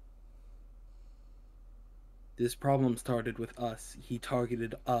 This problem started with us. He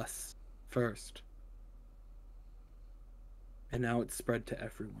targeted us first. And now it's spread to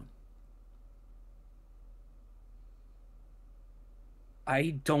everyone.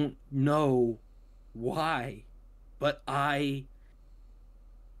 I don't know why, but I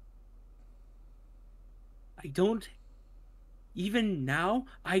don't, even now,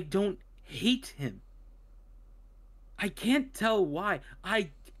 I don't hate him. I can't tell why. I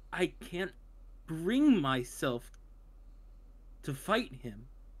can't bring myself to fight him.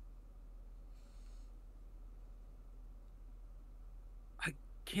 I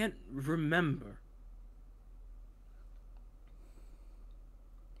can't remember.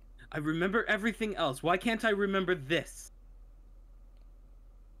 I remember everything else. Why can't I remember this?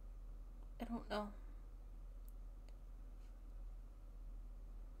 I don't know.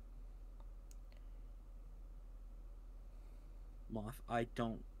 Moth, I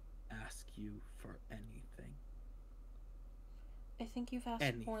don't ask you for anything. I think you've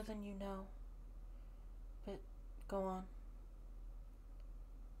asked more than you know. But Go on.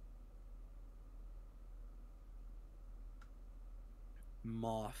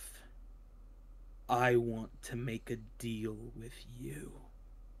 Moth, I want to make a deal with you.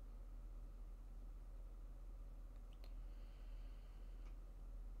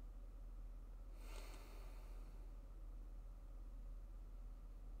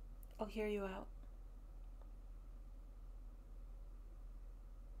 I'll hear you out.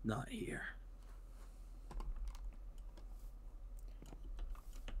 Not here.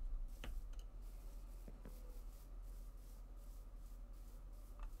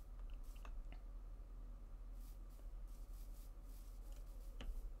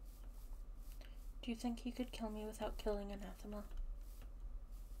 Do you think he could kill me without killing Anathema?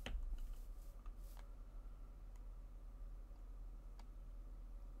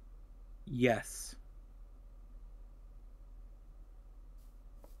 Yes.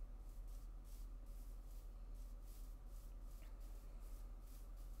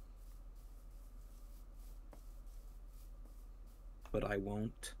 But I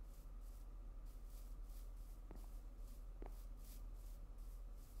won't.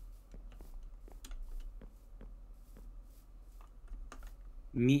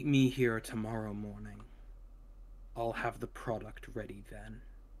 Meet me here tomorrow morning. I'll have the product ready then.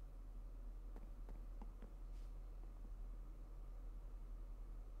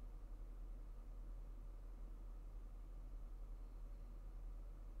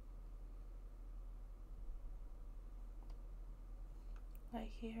 I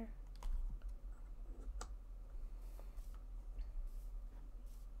hear.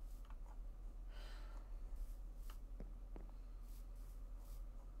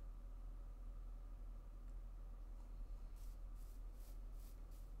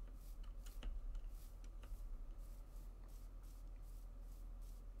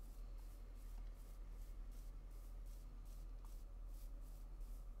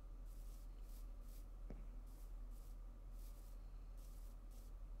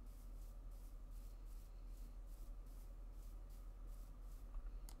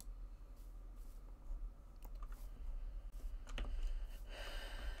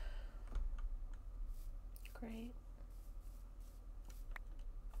 Great.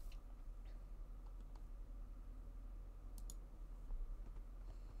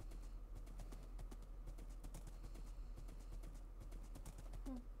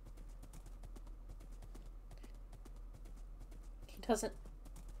 He doesn't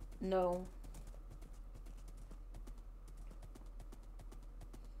know.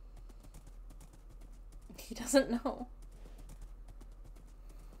 He doesn't know.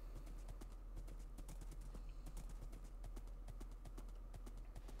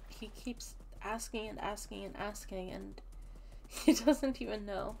 He keeps asking and asking and asking, and he doesn't even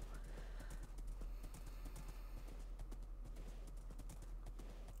know.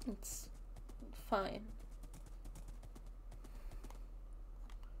 It's fine.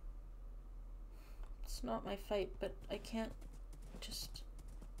 It's not my fight, but I can't just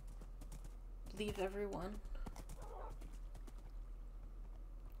leave everyone.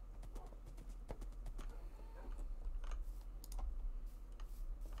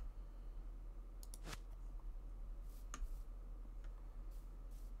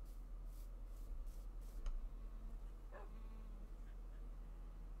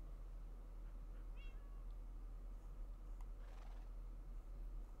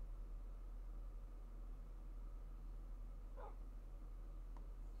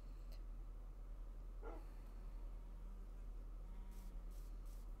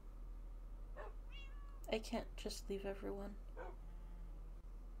 I can't just leave everyone.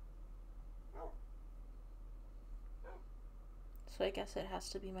 So I guess it has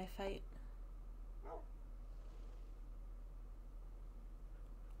to be my fight.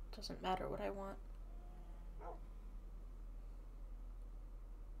 Doesn't matter what I want.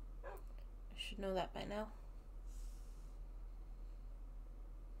 I should know that by now.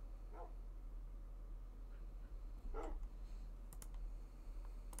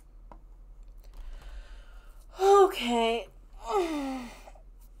 Okay.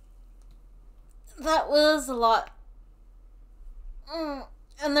 That was a lot.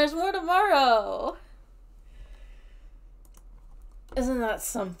 And there's more tomorrow. Isn't that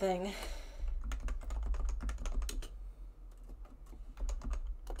something?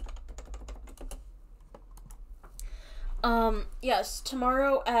 Yes,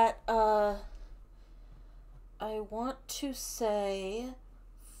 tomorrow at, I want to say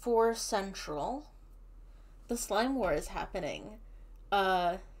 4 Central. The Slime War is happening.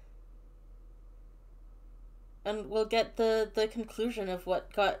 And we'll get the conclusion of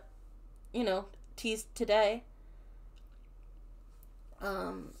what got, you know, teased today.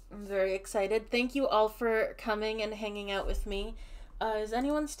 I'm very excited. Thank you all for coming and hanging out with me. Is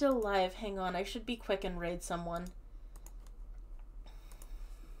anyone still alive? Hang on, I should be quick and raid someone.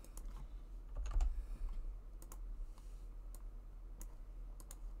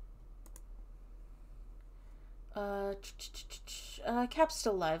 Cap's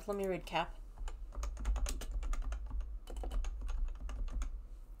still alive. Let me read Cap.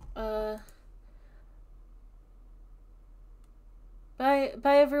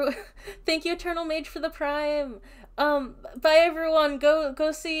 Bye everyone. Thank you, Eternal Mage, for the Prime. Bye everyone.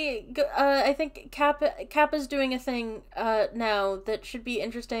 Go see. I think Cap is doing a thing now that should be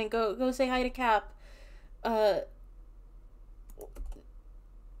interesting. Go say hi to Cap.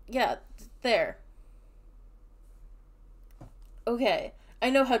 Yeah, there. Okay, I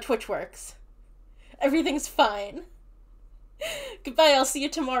know how Twitch works. Everything's fine. Goodbye. I'll see you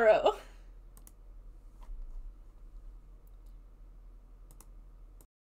tomorrow.